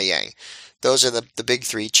hands off my Yang. Those are the big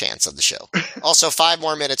 3 chants of the show. Also, 5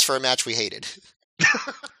 more minutes for a match we hated.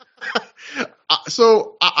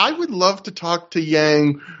 So I would love to talk to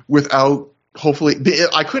Yang without, hopefully,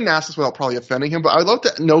 I couldn't ask this without probably offending him, but I'd love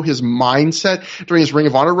to know his mindset during his Ring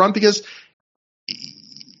of Honor run, because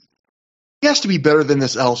he has to be better than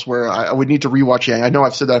this elsewhere. I would need to rewatch Yang. I know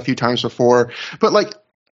I've said that a few times before, but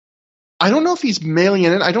I don't know if he's mailing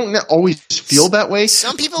it in. I don't always feel that way.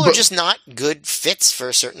 Some people are just not good fits for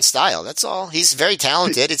a certain style. That's all. He's very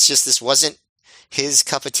talented. It's just this wasn't his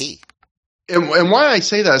cup of tea. And why I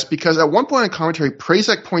say that is because at one point in commentary,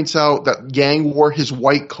 Prazek points out that Yang wore his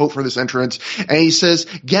white coat for this entrance, and he says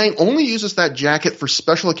Yang only uses that jacket for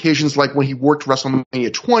special occasions like when he worked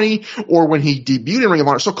WrestleMania 20 or when he debuted in Ring of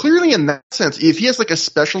Honor. So clearly in that sense, if he has like a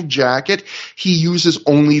special jacket he uses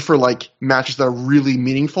only for like matches that are really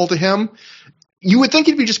meaningful to him, you would think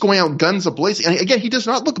he'd be just going out guns a-blazing. And again, he does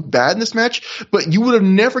not look bad in this match, but you would have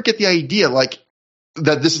never get the idea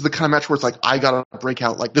that this is the kind of match where it's like, I gotta break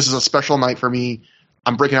out, like, this is a special night for me,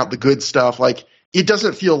 I'm breaking out the good stuff. Like, it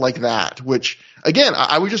doesn't feel like that, which, again,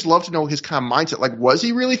 I would just love to know his kind of mindset. Like, was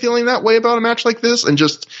he really feeling that way about a match like this? And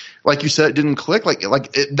just, like you said, it didn't click?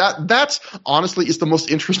 That's honestly is the most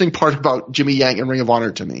interesting part about Jimmy Yang and Ring of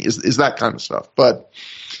Honor to me, is that kind of stuff. But,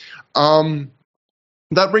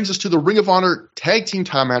 that brings us to the Ring of Honor Tag Team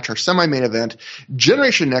title match, our semi-main event.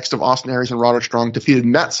 Generation Next of Austin Aries and Roderick Strong defeated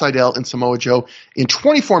Matt Sydal and Samoa Joe in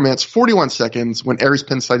 24 minutes, 41 seconds when Aries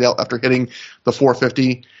pinned Sydal after hitting the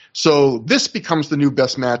 450. So this becomes the new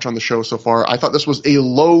best match on the show so far. I thought this was a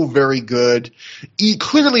low, very good,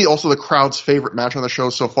 clearly also the crowd's favorite match on the show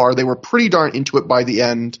so far. They were pretty darn into it by the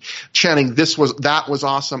end, chanting that was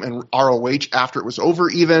awesome and ROH after it was over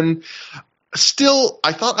even. still,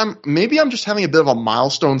 I thought I'm just having a bit of a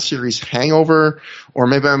Milestone Series hangover, or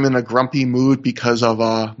maybe I'm in a grumpy mood because of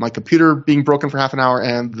my computer being broken for half an hour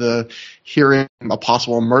and the hearing a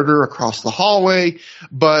possible murder across the hallway.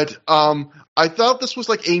 But I thought this was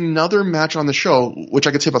like another match on the show, which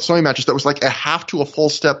I could say about so many matches, that was like a half to a full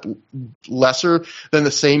step lesser than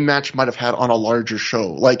the same match might have had on a larger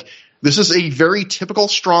show. Like, this is a very typical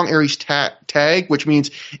strong Aries tag, which means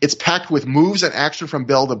it's packed with moves and action from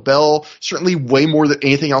bell to bell, certainly way more than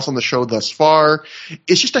anything else on the show thus far.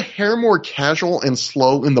 It's just a hair more casual and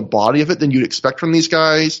slow in the body of it than you'd expect from these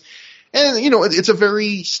guys. And, you know, it's a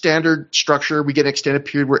very standard structure. We get an extended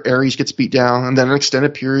period where Aries gets beat down, and then an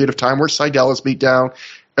extended period of time where Seidel is beat down.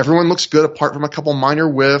 Everyone looks good apart from a couple minor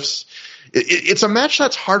whiffs. It's a match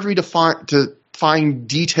that's hard for me to find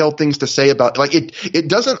detailed things to say about. Like, it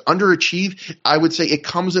doesn't underachieve. I would say it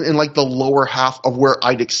comes in like the lower half of where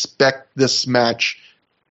I'd expect this match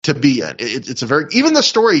to be in. It's a very, even the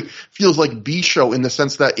story feels like B show in the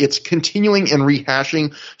sense that it's continuing and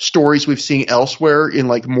rehashing stories we've seen elsewhere in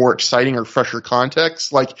like more exciting or fresher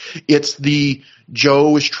contexts. Like, it's the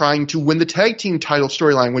Joe is trying to win the tag team title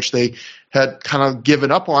storyline, which they had kind of given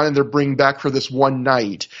up on, and they're bringing back for this one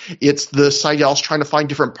night. It's the Seidel's trying to find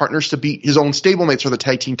different partners to beat his own stablemates for the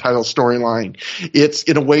tag team title storyline. It's,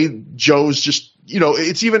 in a way, Joe's just, you know,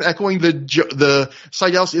 it's even echoing the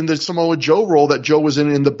Seidel's in the Samoa Joe role that Joe was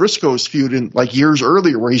in the Briscoes feud in like years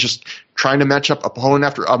earlier, where he's just trying to match up opponent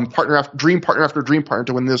after partner after dream partner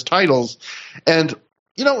to win those titles. And,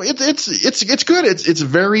 you know, it's good. It's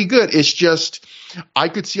very good. It's just, I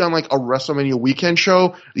could see on like a WrestleMania weekend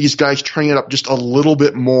show, these guys turning it up just a little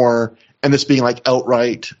bit more, and this being like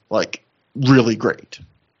outright, like, really great.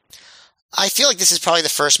 I feel like this is probably the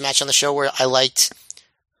first match on the show where I liked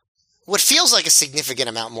what feels like a significant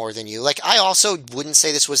amount more than you. Like, I also wouldn't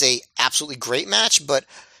say this was a absolutely great match, but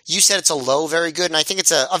you said it's a low very good, and I think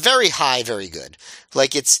it's a very high very good.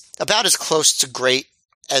 Like, it's about as close to great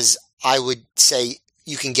as I would say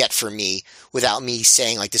you can get for me without me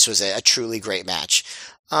saying like this was a truly great match.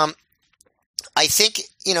 I think,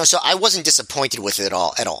 you know, so I wasn't disappointed with it at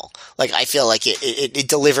all. Like, I feel like it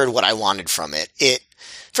delivered what I wanted from it.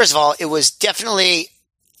 First of all, it definitely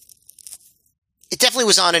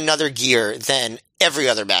was on another gear than every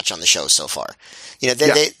other match on the show so far. You know,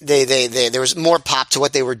 there was more pop to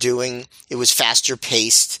what they were doing. It was faster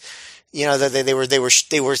paced. You know,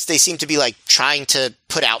 they seemed to be like trying to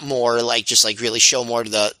put out more, like just like really show more to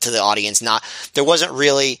the audience. There wasn't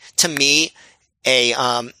really, to me, a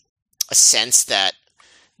sense that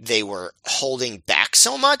they were holding back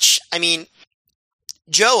so much. I mean,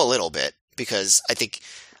 Joe a little bit, because I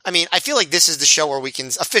feel like this is the show where we can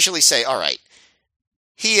officially say, all right,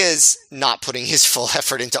 he is not putting his full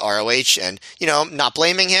effort into ROH, and, you know, not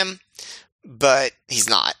blaming him, but he's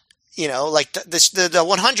not. You know, like the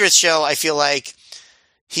 100th show, I feel like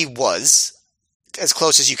he was as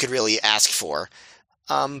close as you could really ask for.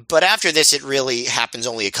 But after this, it really happens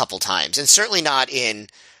only a couple times, and certainly not in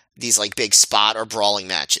these like big spot or brawling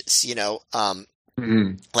matches. You know,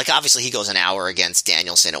 like obviously he goes an hour against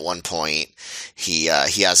Danielson at one point. He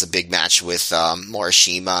has a big match with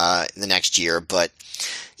Morishima the next year, but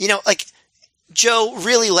you know, like Joe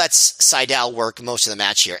really lets Seidel work most of the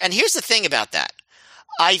match here. And here's the thing about that.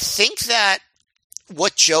 I think that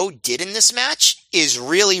what Joe did in this match is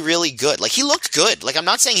really, really good. Like, he looked good. Like, I'm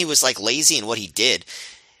not saying he was, like, lazy in what he did.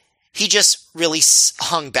 He just really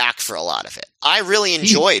hung back for a lot of it. I really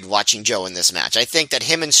enjoyed watching Joe in this match. I think that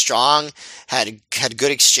him and Strong had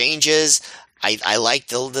good exchanges. I liked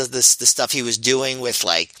the stuff he was doing with,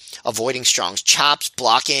 like, avoiding Strong's chops,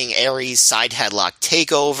 blocking Aries' side headlock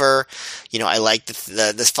takeover. You know, I liked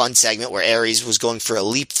the fun segment where Aries was going for a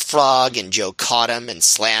leapfrog and Joe caught him and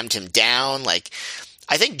slammed him down. Like,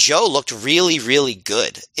 I think Joe looked really, really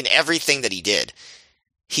good in everything that he did.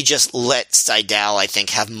 He just let Seidel, I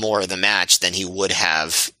think, have more of the match than he would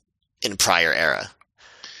have in a prior era.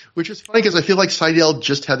 Which is funny because I feel like Seidel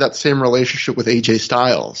just had that same relationship with AJ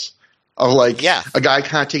Styles. Of like a guy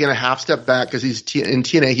kind of taking a half step back because he's in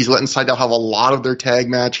TNA. He's letting Seidel have a lot of their tag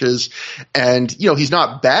matches, and you know he's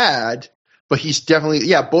not bad, but he's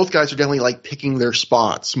definitely both guys are definitely like picking their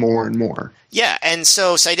spots more and more. Yeah, and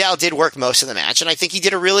so Seidel did work most of the match, and I think he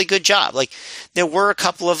did a really good job. Like there were a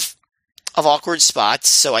couple of awkward spots,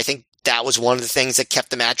 so I think that was one of the things that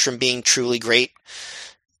kept the match from being truly great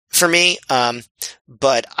for me.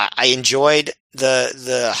 But I enjoyed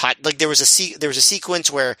the hot, like there was a sequence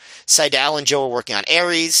where Seidel and Joe were working on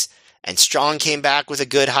Aries, and Strong came back with a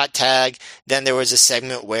good hot tag. Then there was a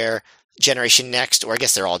segment where Generation Next, or I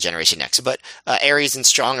guess they're all Generation Next, but Aries and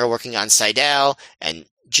Strong are working on Seidel, and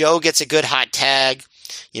Joe gets a good hot tag.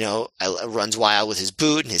 runs wild with his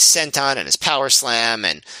boot and his senton and his power slam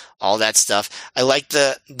and all that stuff. I like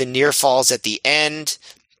the near falls at the end.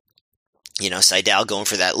 Seidel going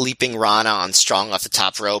for that leaping Rana on Strong off the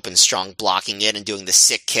top rope and Strong blocking it and doing the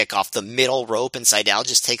sick kick off the middle rope, and Seidel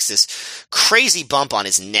just takes this crazy bump on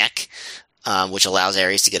his neck, which allows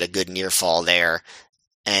Aries to get a good near fall there.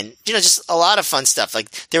 And, just a lot of fun stuff. Like,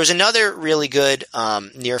 there was another really good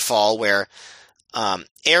near fall where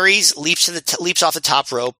Aries leaps off the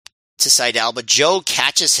top rope to Seidel, but Joe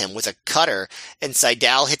catches him with a cutter, and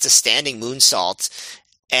Seidel hits a standing moonsault,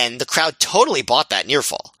 and the crowd totally bought that near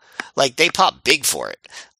fall. Like, they pop big for it,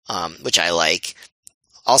 which I like.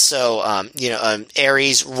 Also,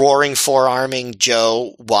 Aries roaring forearming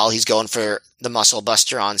Joe while he's going for the muscle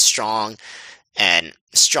buster on Strong, and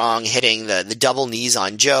Strong hitting the double knees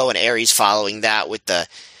on Joe, and Aries following that with the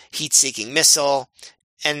heat-seeking missile.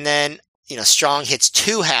 And then, Strong hits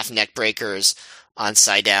 2 half neck breakers on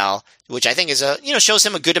Seidel, which I think is shows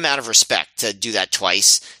him a good amount of respect to do that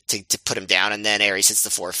twice to put him down. And then Aries hits the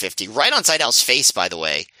 450 right on Seidel's face, by the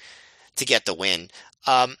way, to get the win.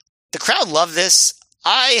 The crowd loved this.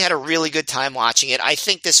 I had a really good time watching it. I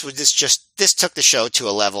think this took the show to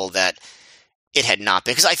a level that it had not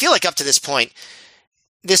been, because I feel like up to this point,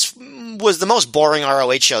 this was the most boring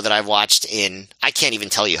ROH show that I've watched in, I can't even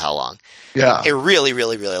tell you how long. Yeah. A really,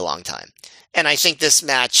 really, really long time. And I think this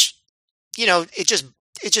match, it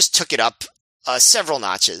just took it up several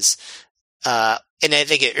notches. And I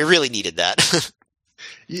think it really needed that.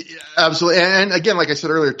 Yeah, absolutely. And again, like I said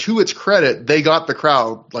earlier, to its credit, they got the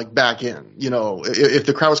crowd back in. If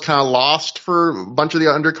the crowd was kind of lost for a bunch of the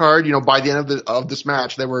undercard, by the end of this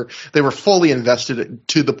match, they were fully invested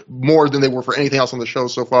to the more than they were for anything else on the show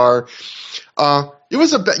so far. It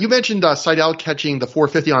was you mentioned Seidel catching the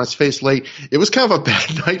 450 on his face late. It was kind of a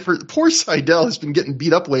bad night for poor Seidel. Has been getting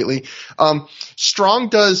beat up lately. Strong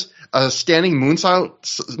does a standing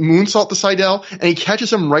moonsault to Seidel, and he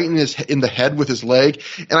catches him right in the head with his leg.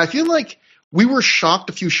 And I feel like we were shocked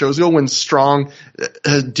a few shows ago when Strong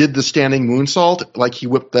did the standing moonsault, like he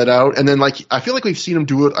whipped that out. And then I feel like we've seen him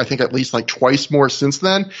do it, I think at least twice more since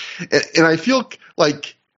then. And I feel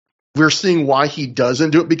like we're seeing why he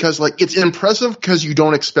doesn't do it, because it's impressive because you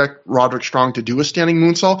don't expect Roderick Strong to do a standing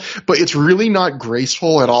moonsault, but it's really not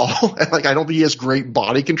graceful at all. And I don't think he has great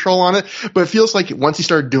body control on it, but it feels like once he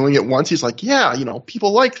started doing it once, he's like, yeah,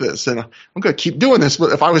 people like this and I'm going to keep doing this.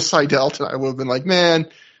 But if I was Seidel, I would have been like, man,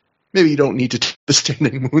 maybe you don't need to do the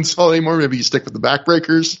standing moonsault anymore. Maybe you stick with the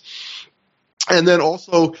backbreakers. And then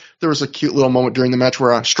also there was a cute little moment during the match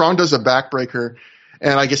where Strong does a backbreaker.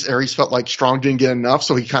 And I guess Aries felt like Strong didn't get enough,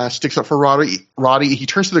 so he kind of sticks up for Roddy. He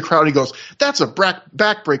turns to the crowd and he goes, "That's a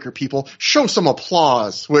backbreaker, people. Show some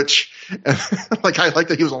applause." Which, I like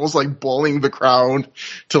that he was almost bullying the crowd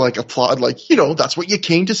to applaud, that's what you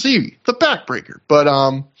came to see, the backbreaker. But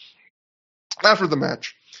after the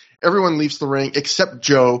match, everyone leaves the ring except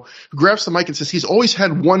Joe, who grabs the mic and says he's always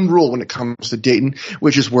had one rule when it comes to Dayton,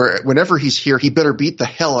 which is whenever he's here, he better beat the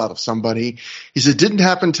hell out of somebody. He said it didn't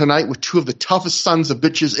happen tonight with 2 of the toughest sons of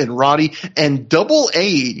bitches in Roddy and Double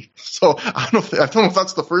A. So I don't know if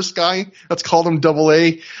that's the first guy that's called him Double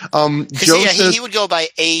A. Joe says, he would go by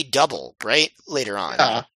A double, right? Later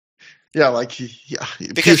on.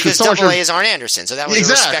 Because Double A is Arn Anderson, so that was a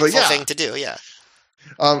respectful thing to do, yeah.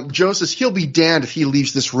 Joe says he'll be damned if he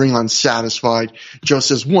leaves this ring unsatisfied. Joe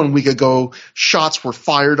says 1 week ago, shots were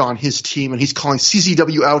fired on his team, and he's calling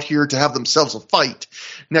CZW out here to have themselves a fight.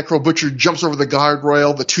 Necro Butcher jumps over the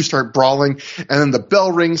guardrail, the 2 start brawling, and then the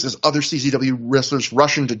bell rings as other CZW wrestlers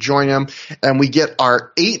rush in to join him, and we get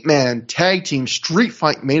our 8-man tag team street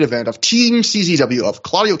fight main event of Team CZW of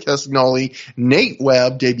Claudio Castagnoli, Nate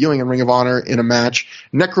Webb debuting in Ring of Honor in a match,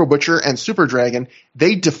 Necro Butcher, and Super Dragon.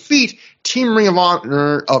 They defeat Team Ring of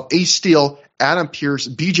Honor of Ace Steel, Adam Pearce,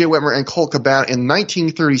 BJ Whitmer, and Colt Cabana in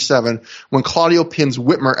 1937 when Claudio pins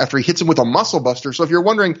Whitmer after he hits him with a muscle buster. So if you're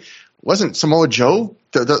wondering, wasn't Samoa Joe?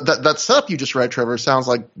 That setup you just read, Trevor, sounds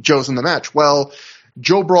like Joe's in the match. Well,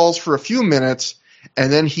 Joe brawls for a few minutes,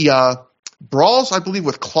 and then he brawls, I believe,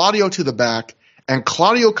 with Claudio to the back, and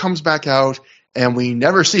Claudio comes back out, and we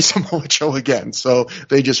never see Samoa Joe again. So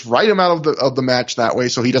they just write him out of the match that way,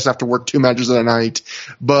 so he doesn't have to work 2 matches in a night.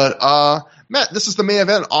 But Matt, this is the main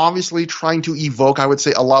event, obviously trying to evoke, I would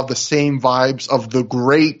say, a lot of the same vibes of the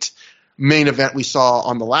great main event we saw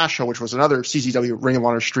on the last show, which was another CZW Ring of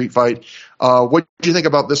Honor street fight. What do you think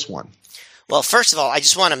about this one? Well, first of all, I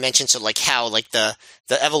just want to mention how the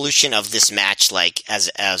evolution of this match as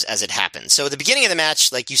it happened. So at the beginning of the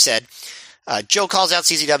match, like you said, Joe calls out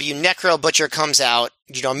CZW, Necro Butcher comes out,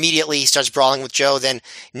 immediately starts brawling with Joe, then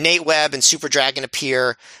Nate Webb and Super Dragon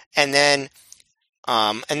appear, and then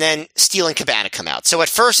And then Steel and Cabana come out. So at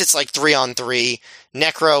first it's like 3-on-3,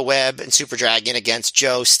 Necro, Webb, and Super Dragon against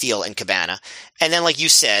Joe, Steel, and Cabana. And then, like you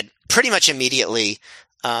said, pretty much immediately,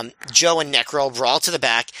 Joe and Necro brawl to the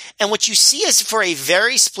back. And what you see is for a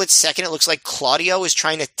very split second, it looks like Claudio is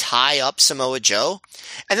trying to tie up Samoa Joe.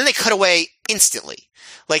 And then they cut away instantly.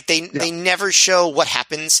 Like they never show what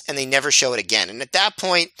happens and they never show it again. And at that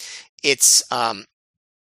point, it's Webb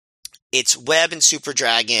and Super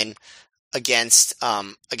Dragon against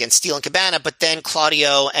Steel and Cabana, but then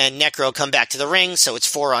Claudio and Necro come back to the ring, so it's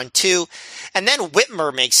 4-on-2. And then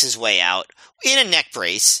Whitmer makes his way out in a neck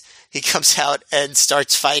brace. He comes out and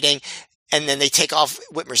starts fighting, and then they take off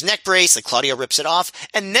Whitmer's neck brace, like Claudio rips it off,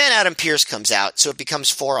 and then Adam Pearce comes out, so it becomes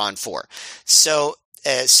 4-on-4. So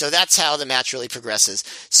that's how the match really progresses.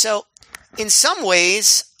 So in some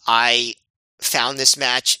ways, I found this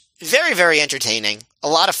match very, very entertaining, a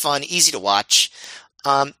lot of fun, easy to watch.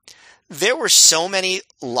 There were so many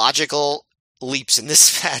logical leaps in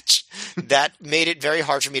this match that made it very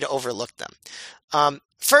hard for me to overlook them.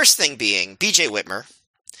 First thing being, BJ Whitmer.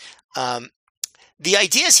 The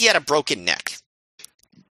idea is he had a broken neck.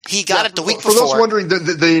 He got it the week before. For those wondering,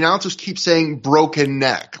 the announcers keep saying broken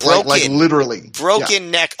neck. Like literally. Broken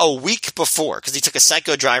neck a week before, because he took a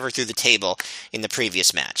psycho driver through the table in the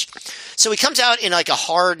previous match. So he comes out in like a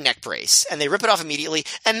hard neck brace, and they rip it off immediately,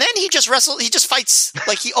 and then he just fights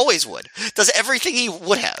like he always would. Does everything he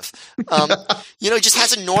would have. He just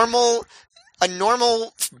has a normal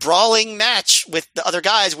brawling match with the other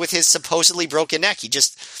guys with his supposedly broken neck. He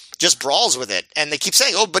just brawls with it. And they keep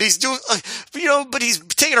saying, but he's doing, but he's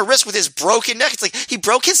taking a risk with his broken neck. It's like he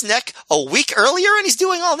broke his neck a week earlier and he's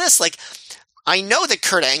doing all this. Like, I know that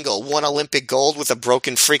Kurt Angle won Olympic gold with a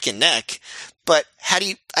broken freaking neck, but had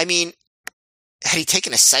he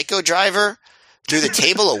taken a psycho driver through the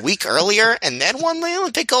table a week earlier and then won the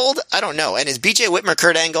Olympic gold? I don't know. And is BJ Whitmer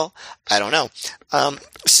Kurt Angle? I don't know.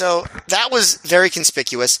 So that was very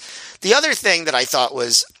conspicuous. The other thing that I thought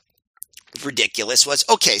was ridiculous was,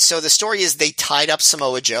 okay, so the story is they tied up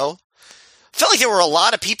Samoa Joe. Felt like there were a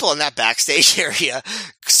lot of people in that backstage area.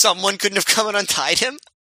 Someone couldn't have come and untied him.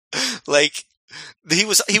 Like, he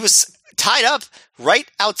was tied up right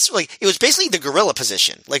out, like, it was basically the gorilla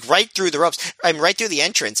position, like right through the ropes, right through the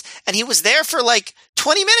entrance. And he was there for like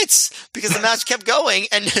 20 minutes because the match kept going.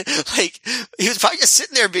 And like, he was probably just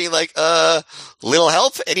sitting there being like, little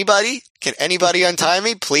help? Anybody? Can anybody untie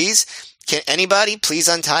me, please? Can anybody please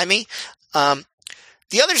untie me?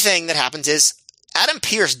 The other thing that happens is Adam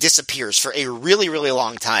Pearce disappears for a really, really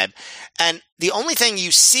long time. And the only thing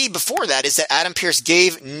you see before that is that Adam Pearce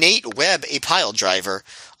gave Nate Webb a pile driver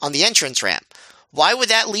on the entrance ramp. Why would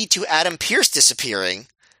that lead to Adam Pearce disappearing?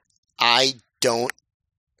 I don't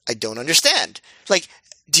understand. Like,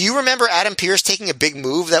 do you remember Adam Pearce taking a big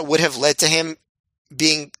move that would have led to him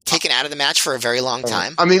being taken out of the match for a very long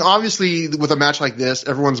time? I mean, obviously, with a match like this,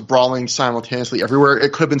 everyone's brawling simultaneously everywhere.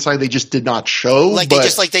 It could have been something they just did not show. Like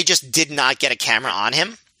they just did not get a camera on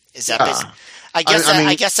him. Is that? I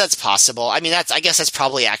guess that's possible. I mean, I guess that's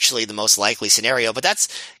probably actually the most likely scenario. But that's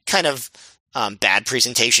kind of bad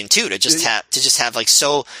presentation too. To just have like,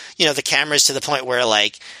 so, the cameras to the point where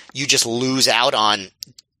like you just lose out on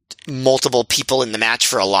multiple people in the match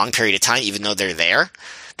for a long period of time, even though they're there.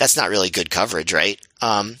 That's not really good coverage, right?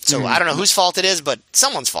 I don't know whose fault it is, but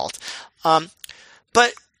someone's fault.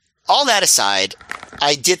 But all that aside,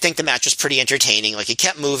 I did think the match was pretty entertaining. Like, it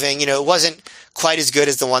kept moving. It wasn't quite as good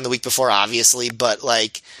as the one the week before, obviously, but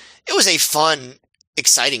like, it was a fun,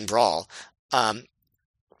 exciting brawl.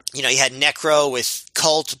 You had Necro with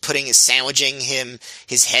Colt sandwiching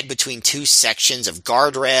his head between two sections of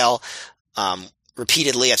guardrail.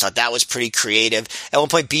 Repeatedly. I thought that was pretty creative. At one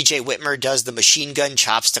point, BJ Whitmer does the machine gun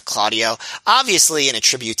chops to Claudio, obviously in a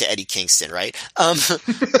tribute to Eddie Kingston, right?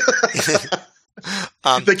 The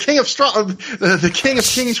king of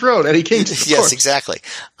King's Road, Eddie Kingston. Yes, course. Exactly.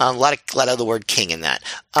 A lot of the word king in that.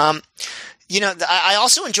 I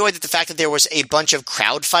also enjoyed the fact that there was a bunch of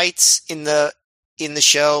crowd fights in the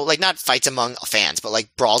show, like not fights among fans, but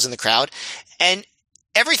like brawls in the crowd, and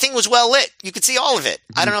everything was well lit. You could see all of it.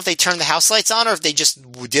 I don't know if they turned the house lights on or if they just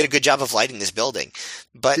did a good job of lighting this building.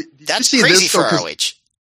 But that's crazy for ROH.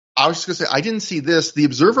 I was just going to say, I didn't see this. The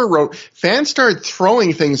Observer wrote, fans started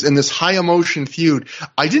throwing things in this high emotion feud.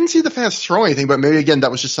 I didn't see the fans throw anything, but maybe again,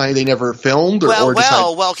 that was just something they never filmed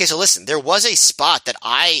okay, so listen, there was a spot that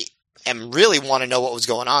I really want to know what was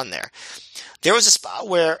going on there. There was a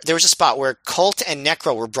spot where Colt and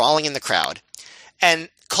Necro were brawling in the crowd, and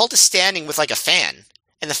Colt is standing with like a fan.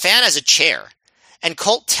 And the fan has a chair. And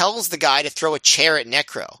Colt tells the guy to throw a chair at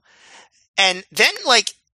Necro. And then,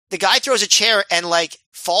 like, the guy throws a chair and, like,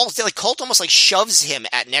 falls, like Colt almost like shoves him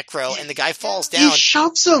at Necro, and the guy falls down. He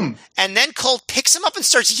shoves him. And then Colt picks him up and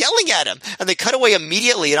starts yelling at him, and they cut away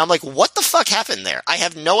immediately, and I'm like, what the fuck happened there? I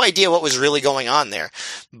have no idea what was really going on there,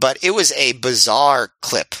 but it was a bizarre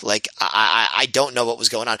clip. Like, I don't know what was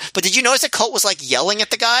going on. But did you notice that Colt was like yelling at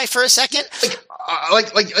the guy for a second?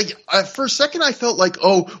 For a second, I felt like,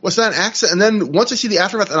 oh, was that an accident? And then once I see the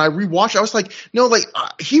aftermath and I rewatched, I was like, no, like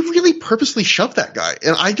he really purposely shoved that guy,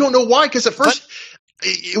 and I don't know why. Because at first,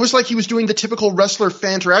 it was like he was doing the typical wrestler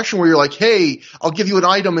fan interaction where you're like, hey, I'll give you an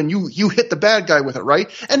item, and you hit the bad guy with it, right?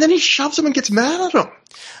 And then he shoves him and gets mad at him.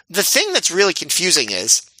 The thing that's really confusing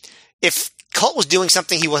is if Colt was doing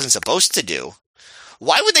something he wasn't supposed to do,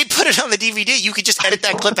 why would they put it on the DVD? You could just edit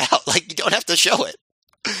that clip out. Like, you don't have to show it.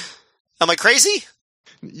 Am I crazy?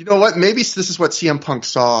 You know what? Maybe this is what CM Punk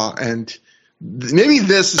saw, and maybe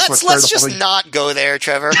this is what started Let's just not go there,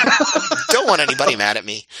 Trevor. Don't want anybody mad at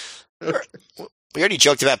me. We already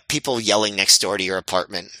joked about people yelling next door to your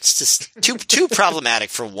apartment. It's just too problematic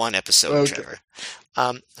for one episode, okay. Trevor.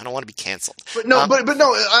 I don't want to be canceled. But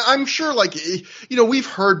no, I'm sure, like, we've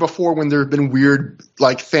heard before when there have been weird,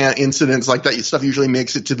 like, fan incidents like that. Stuff usually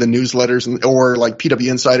makes it to the newsletters or like PW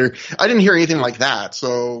Insider. I didn't hear anything like that,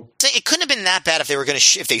 so it couldn't have been that bad if they were going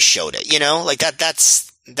to if they showed it. Like that.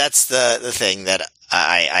 That's the thing that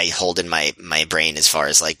I hold in my brain as far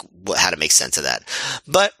as like how to make sense of that.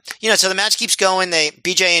 But so the match keeps going.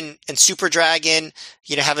 BJ and Super Dragon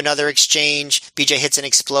have another exchange. BJ hits an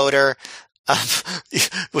exploder.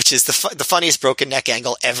 Which is the funniest broken neck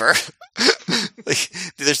angle ever. Like,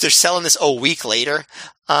 they're selling this a week later.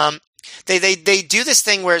 They do this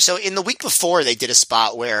thing where, so in the week before they did a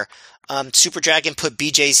spot where Super Dragon put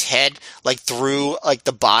BJ's head like through like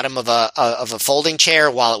the bottom of a folding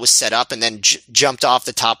chair while it was set up, and then jumped off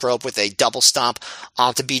the top rope with a double stomp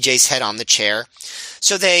onto BJ's head on the chair.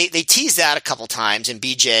 So they tease that a couple times, and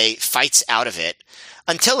BJ fights out of it.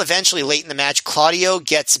 Until eventually, late in the match, Claudio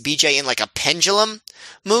gets BJ in like a pendulum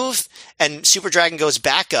move, and Super Dragon goes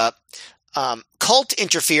back up. Colt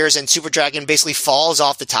interferes, and Super Dragon basically falls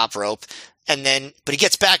off the top rope, but he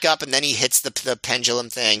gets back up, and then he hits the pendulum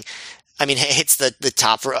thing. I mean, hits the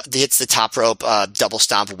top rope double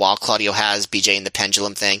stomp while Claudio has BJ in the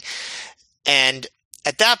pendulum thing. And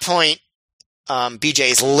at that point,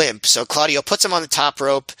 BJ is limp, so Claudio puts him on the top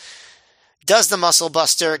rope, does the muscle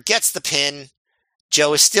buster, gets the pin.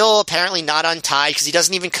 Joe is still apparently not untied because he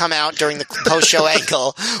doesn't even come out during the post-show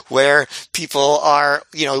angle where people are,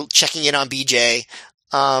 checking in on BJ.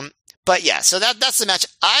 But yeah, so that's the match.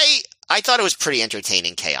 I thought it was pretty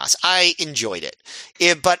entertaining chaos. I enjoyed it.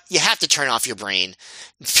 But you have to turn off your brain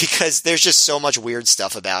because there's just so much weird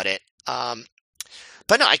stuff about it.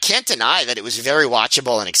 But no, I can't deny that it was very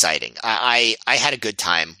watchable and exciting. I had a good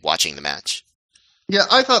time watching the match. Yeah,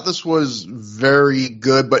 I thought this was very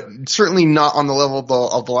good, but certainly not on the level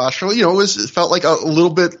of the last show. It felt like a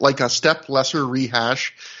little bit like a step lesser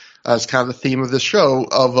rehash as kind of the theme of this show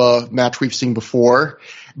of a match we've seen before.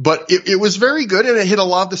 But it was very good, and it hit a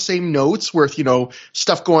lot of the same notes with,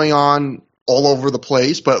 stuff going on all over the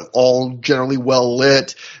place, but all generally well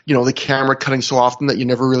lit. The camera cutting so often that you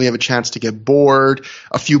never really have a chance to get bored.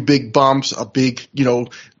 A few big bumps, a big,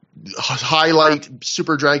 highlight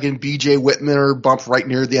Super Dragon BJ Whitmer bump right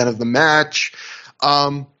near the end of the match.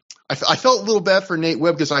 I felt a little bad for Nate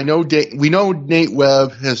Webb because we know Nate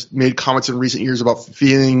Webb has made comments in recent years about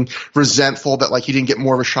feeling resentful that like he didn't get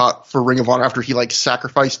more of a shot for Ring of Honor after he like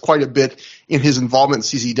sacrificed quite a bit in his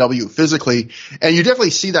involvement in CZW physically. And you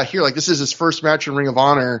definitely see that here. Like, this is his first match in Ring of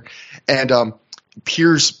Honor, and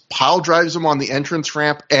Pierce pile drives him on the entrance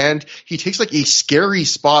ramp, and he takes like a scary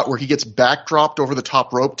spot where he gets backdropped over the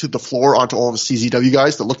top rope to the floor onto all of the CZW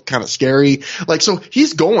guys that look kind of scary. Like, so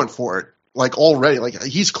he's going for it, like, already. Like,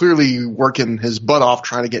 he's clearly working his butt off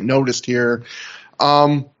trying to get noticed here.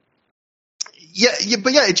 But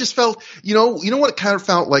it just felt, what it kind of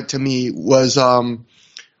felt like to me was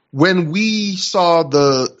when we saw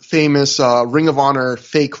the famous Ring of Honor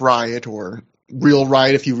fake riot, or real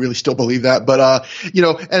riot if you really still believe that, but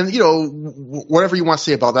whatever you want to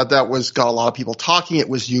say about that was got a lot of people talking. It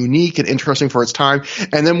was unique and interesting for its time,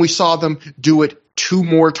 and then we saw them do it 2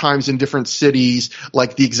 more times in different cities,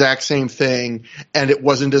 like the exact same thing, and it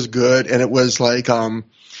wasn't as good, and it was like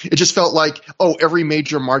it just felt like, every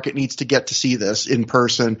major market needs to get to see this in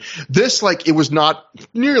person. This, like, it was not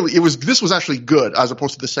nearly, this was actually good as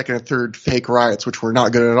opposed to the second and third fake riots, which were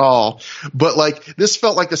not good at all. But like, this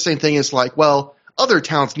felt like the same thing as like, well, other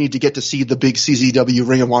towns need to get to see the big CZW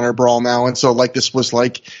Ring of Honor brawl now. And so like, this was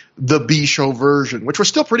like the B show version, which was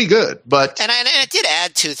still pretty good, but. And it did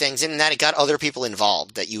add 2 things in that it got other people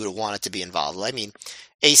involved that you would have wanted to be involved. I mean,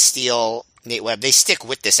 Ace Steel, Nate Webb, they stick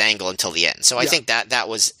with this angle until the end. So I think that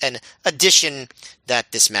was an addition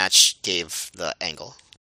that this match gave the angle.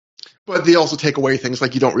 But they also take away things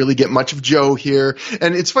like you don't really get much of Joe here.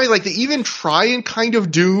 And it's funny, like, they even try and kind of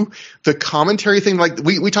do the commentary thing. Like,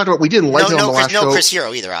 we talked about, we didn't like it on the last show. No Chris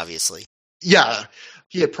Hero either, obviously. Yeah,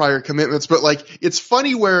 he had prior commitments. But, like, it's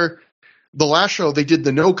funny where the last show, they did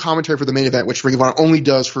the no commentary for the main event, which Ring of Honor only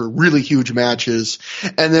does for really huge matches.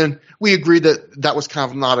 And then we agreed that was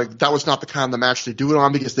kind of that was not the kind of the match to do it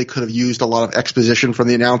on, because they could have used a lot of exposition from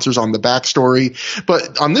the announcers on the backstory.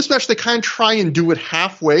 But on this match, they kind of try and do it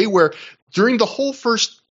halfway, where during the whole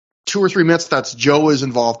first 2 or 3 minutes, that's Joe is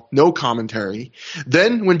involved, no commentary.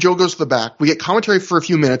 Then when Joe goes to the back, we get commentary for a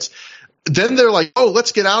few minutes. Then they're like, oh,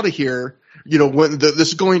 let's get out of here. You know, when this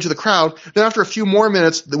is going to the crowd. Then after a few more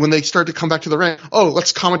minutes, when they start to come back to the ring, oh,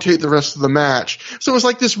 let's commentate the rest of the match. So it was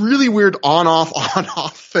like this really weird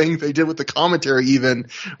on-off thing they did with the commentary even,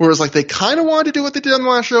 where it was like they kind of wanted to do what they did on the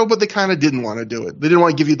last show, but they kind of didn't want to do it. They didn't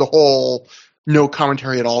want to give you the whole no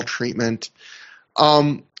commentary at all treatment.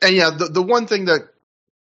 And yeah, the one thing that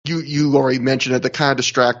you already mentioned it that kind of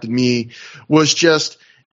distracted me was just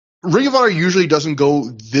Ring of Honor usually doesn't go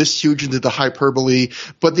this huge into the hyperbole,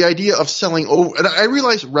 but the idea of selling over, and I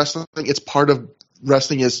realize wrestling, it's part of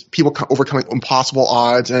wrestling is people overcoming impossible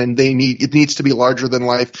odds, and it needs to be larger than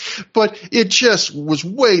life, but it just was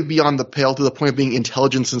way beyond the pale to the point of being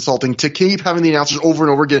intelligence insulting to keep having the announcers over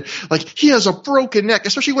and over again, like, he has a broken neck,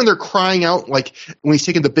 especially when they're crying out, like, when he's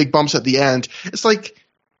taking the big bumps at the end. It's like,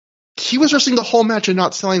 he was wrestling the whole match and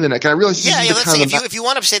not selling the neck. And I realized let's say if you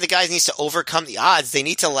want to say the guy needs to overcome the odds, they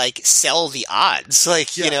need to, like, sell the odds.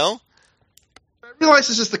 Like, you know? I realize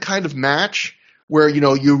this is the kind of match where, you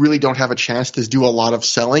know, you really don't have a chance to do a lot of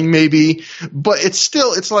selling maybe. But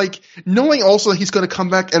it's like knowing also that he's going to come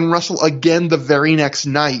back and wrestle again the very next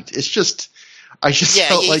night. It's just...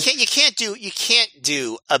 felt like you can't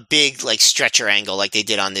do a big, like, stretcher angle like they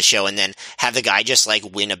did on this show and then have the guy just, like,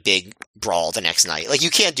 win a big brawl the next night. Like, you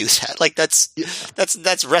can't do that. Like,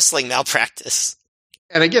 that's wrestling malpractice.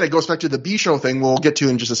 And again, it goes back to the B-show thing we'll get to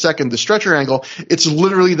in just a second, the stretcher angle. It's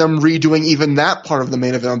literally them redoing even that part of the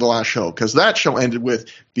main event on the last show, because that show ended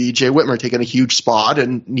with B.J. Whitmer taking a huge spot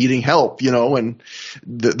and needing help, you know, and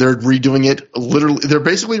they're redoing it literally. They're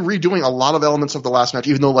basically redoing a lot of elements of the last match,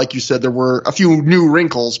 even though, like you said, there were a few new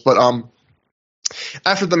wrinkles. But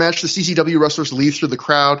after the match, the CZW wrestlers leave through the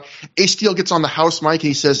crowd. Ace Steel gets on the house mic and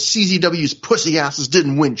he says CZW's pussy asses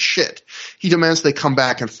didn't win shit. He demands they come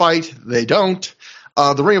back and fight. They don't.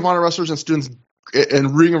 The Ring of Honor wrestlers and students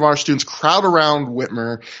and Ring of Honor students crowd around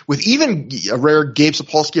Whitmer with even a rare Gabe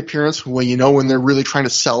Sapolsky appearance when they're really trying to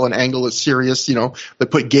sell an angle that's serious. You know, they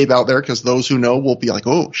put Gabe out there because those who know will be like,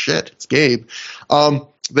 oh shit, it's Gabe.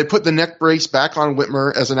 They put the neck brace back on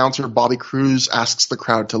Whitmer as announcer Bobby Cruz asks the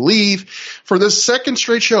crowd to leave. For the second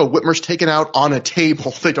straight show, Whitmer's taken out on a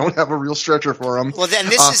table. They don't have a real stretcher for him. Well, then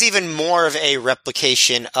this is even more of a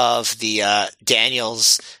replication of the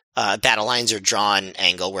Daniels battle lines are drawn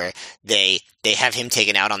angle where they have him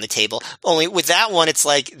taken out on the table. Only with that one, it's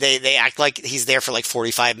like they act like he's there for like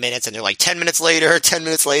 45 minutes and they're like 10 minutes later.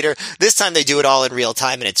 This time they do it all in real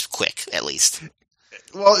time and it's quick, at least.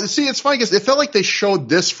 Well, see, it's funny because it felt like they showed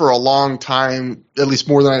this for a long time, at least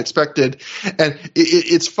more than I expected. And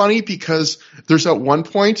it's funny because there's at one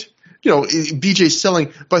point, you know, BJ's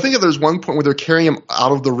selling, but I think that there's one point where they're carrying him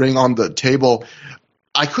out of the ring on the table.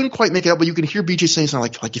 I couldn't quite make it out, but you can hear BJ saying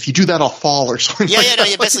something like if you do that, I'll fall or something.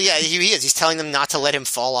 Basically, he is. He's telling them not to let him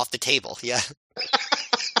fall off the table. Yeah.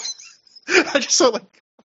 I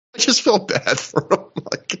just felt bad for him.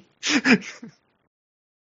 Like,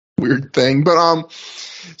 weird thing. But,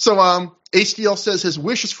 ACL says his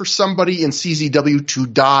wish is for somebody in CZW to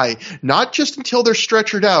die, not just until they're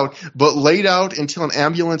stretchered out, but laid out until an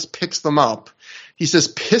ambulance picks them up. He says,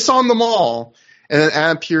 piss on them all. And then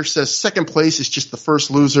Adam Pearce says, second place is just the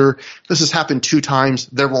first loser. This has happened 2 times.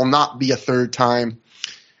 There will not be a third time.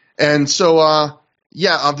 And so,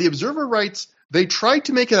 the Observer writes, they tried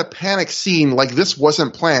to make it a panic scene like this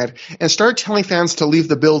wasn't planned and started telling fans to leave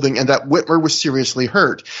the building and that Whitmer was seriously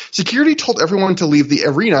hurt. Security told everyone to leave the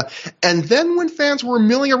arena, and then when fans were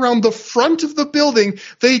milling around the front of the building,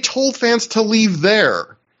 they told fans to leave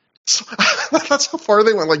there. So, that's how far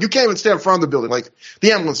they went. Like, you can't even stand in front of the building. Like,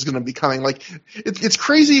 the ambulance is going to be coming. Like, it's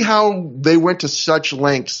crazy how they went to such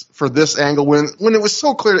lengths for this angle when it was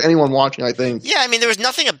so clear to anyone watching, I think. Yeah, I mean, there was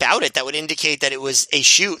nothing about it that would indicate that it was a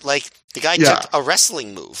shoot. Like, the guy took a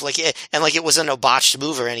wrestling move. Like, and like, it wasn't a botched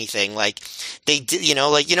move or anything. Like, they did, you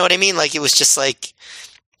know what I mean? Like, it was just like,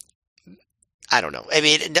 I don't know. I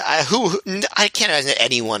mean, I can't imagine that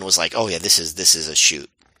anyone was like, oh yeah, this is a shoot.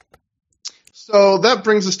 So that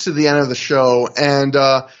brings us to the end of the show, and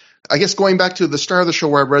I guess going back to the start of the show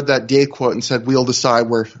where I read that Dave quote and said, "We'll decide,"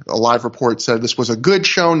 where a live report said this was a good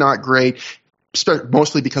show, not great,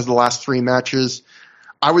 mostly because of the last 3 matches.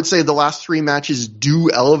 I would say the last 3 matches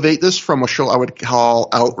do elevate this from a show I would call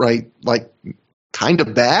outright, like, kind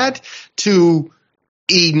of bad to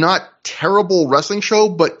a not terrible wrestling show,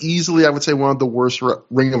 but easily I would say one of the worst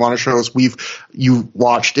Ring of Honor shows you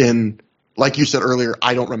watched in, like you said earlier,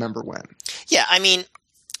 I don't remember when. Yeah, I mean,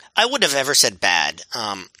 I wouldn't have ever said bad,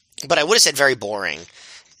 but I would have said very boring.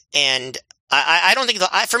 And I don't think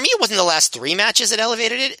for me, it wasn't the last 3 matches that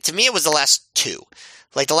elevated it. To me, it was the last 2.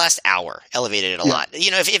 Like the last hour elevated it a lot.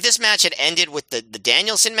 You know, if this match had ended with the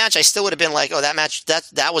Danielson match, I still would have been like, oh, that match,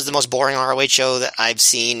 that was the most boring ROH show that I've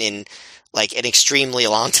seen in like an extremely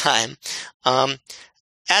long time.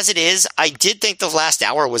 As it is, I did think the last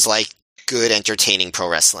hour was like good, entertaining pro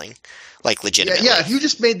wrestling, like legitimately. Yeah, if you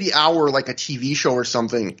just made the hour like a TV show or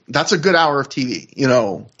something, that's a good hour of TV, you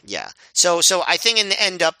know. Yeah. So I think in the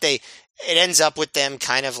end it ends up with them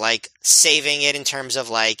kind of like saving it in terms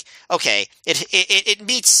of like, okay, it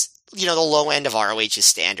meets, you know, the low end of ROH's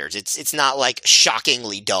standards. It's not like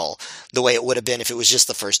shockingly dull the way it would have been if it was just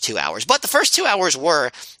the first 2 hours. But the first 2 hours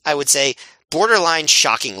were, I would say, borderline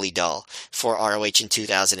shockingly dull for ROH in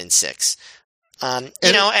 2006.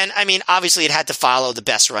 You know, and I mean, obviously it had to follow the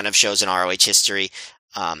best run of shows in ROH history.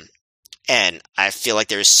 And I feel like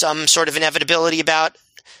there's some sort of inevitability about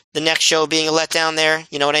the next show being a letdown there.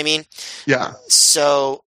 You know what I mean? Yeah.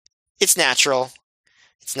 So it's natural.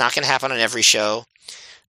 It's not going to happen on every show.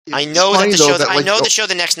 I know that the show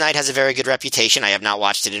the next night has a very good reputation. I have not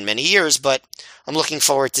watched it in many years, but I'm looking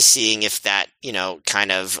forward to seeing if that, you know,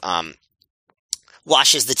 kind of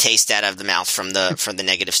washes the taste out of the mouth from the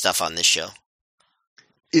negative stuff on this show.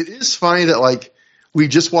 It is funny that like we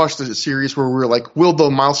just watched a series where we were like, will the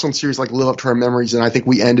Milestone series like live up to our memories? And I think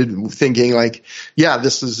we ended thinking like, yeah,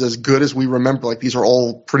 this is as good as we remember. Like these are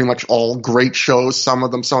all pretty much all great shows. Some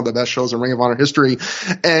of the best shows in Ring of Honor history.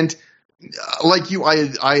 And like you,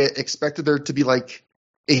 I expected there to be like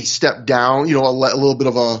a step down, you know, a little bit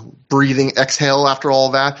of a breathing exhale after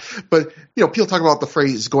all that. But, you know, people talk about the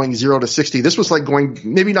phrase going 0 to 60. This was like going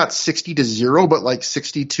maybe not 60 to 0, but like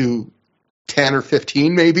 60 to 10 or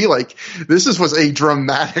 15 maybe. Like this was a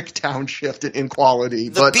dramatic downshift in quality.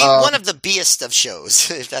 One of the beest of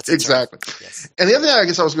shows, if that's exactly. Yes. And the other thing I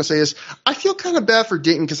guess I was going to say is I feel kind of bad for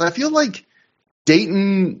Dayton because I feel like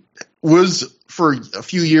Dayton was for a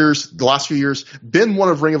few years, the last few years, been one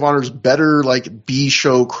of Ring of Honor's better like B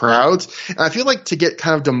show crowds. And I feel like to get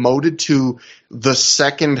kind of demoted to the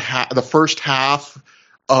first half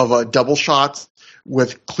of a double shot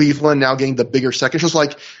with Cleveland now getting the bigger second shows,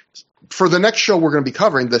 like for the next show we're going to be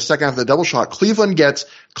covering, the second half of the double shot, Cleveland gets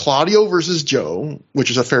Claudio versus Joe,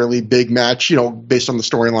 which is a fairly big match, you know, based on the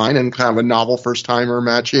storyline and kind of a novel first-timer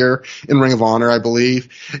match here in Ring of Honor, I believe.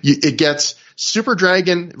 It gets Super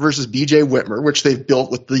Dragon versus BJ Whitmer, which they've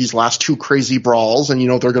built with these last 2 crazy brawls, and, you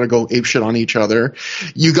know, they're going to go apeshit on each other.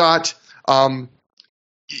 You got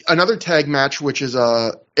another tag match, which is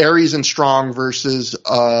Aries and Strong versus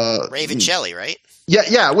Raven Shelley, right?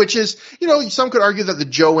 Yeah, which is, you know, some could argue that the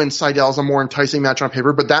Joe and Seidel is a more enticing match on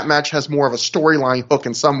paper, but that match has more of a storyline hook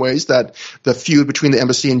in some ways, that the feud between the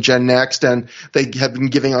Embassy and Gen Next, and they have been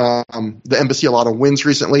giving the Embassy a lot of wins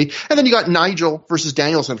recently. And then you got Nigel versus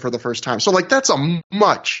Danielson for the first time. So, like, that's a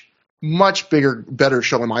much, much better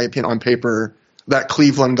show, in my opinion, on paper that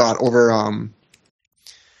Cleveland got over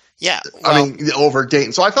over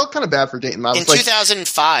Dayton. So I felt kind of bad for Dayton. In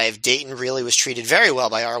 2005, Dayton really was treated very well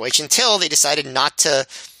by ROH until they decided not to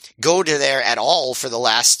go to there at all for the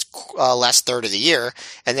last third of the year.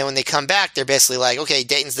 And then when they come back, they're basically like, okay,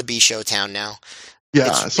 Dayton's the B show town now.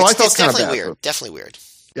 Yeah, I felt kind of bad. Definitely weird.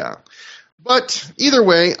 Yeah. But either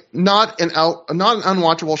way, not an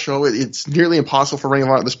unwatchable show. It's nearly impossible for Ring of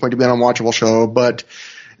Honor at this point to be an unwatchable show, but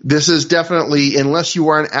this is definitely, unless you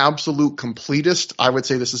are an absolute completist, I would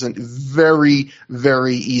say this is a very,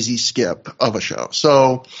 very easy skip of a show.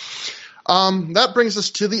 So that brings us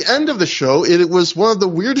to the end of the show. It was one of the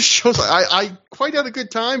weirdest shows. I quite had a good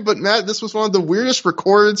time, but Matt, this was one of the weirdest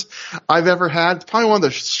records I've ever had. It's probably one of the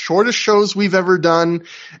shortest shows we've ever done,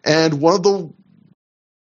 and one of the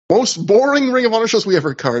most boring Ring of Honor shows we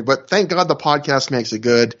ever covered. But thank God the podcast makes it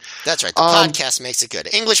good. That's right. The podcast makes it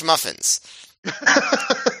good. English muffins.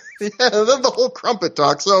 Yeah, the whole crumpet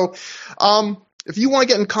talk. So, if you want to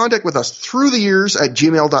get in contact with us,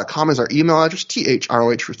 through-the-years@gmail.com is our email address,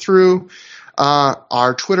 THROH for through.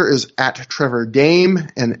 Our Twitter is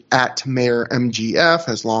 @TrevorDame and @MayorMGF,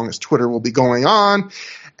 as long as Twitter will be going on.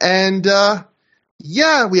 And,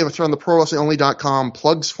 Yeah, we have a thread on the ProWrestlingOnly.com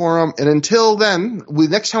plugs forum. And until then,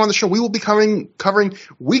 next time on the show, we will be covering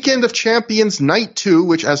Weekend of Champions Night 2,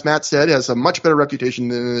 which, as Matt said, has a much better reputation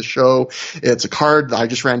than the show. It's a card. I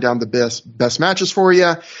just ran down the best matches for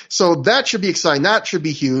you. So that should be exciting. That should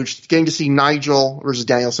be huge. Getting to see Nigel versus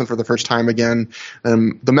Danielson for the first time again.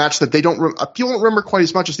 The match that people don't remember quite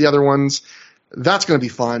as much as the other ones. That's going to be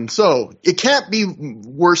fun. So it can't be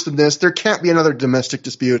worse than this. There can't be another domestic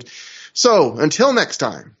dispute. So, until next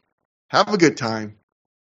time, have a good time.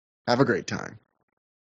 Have a great time.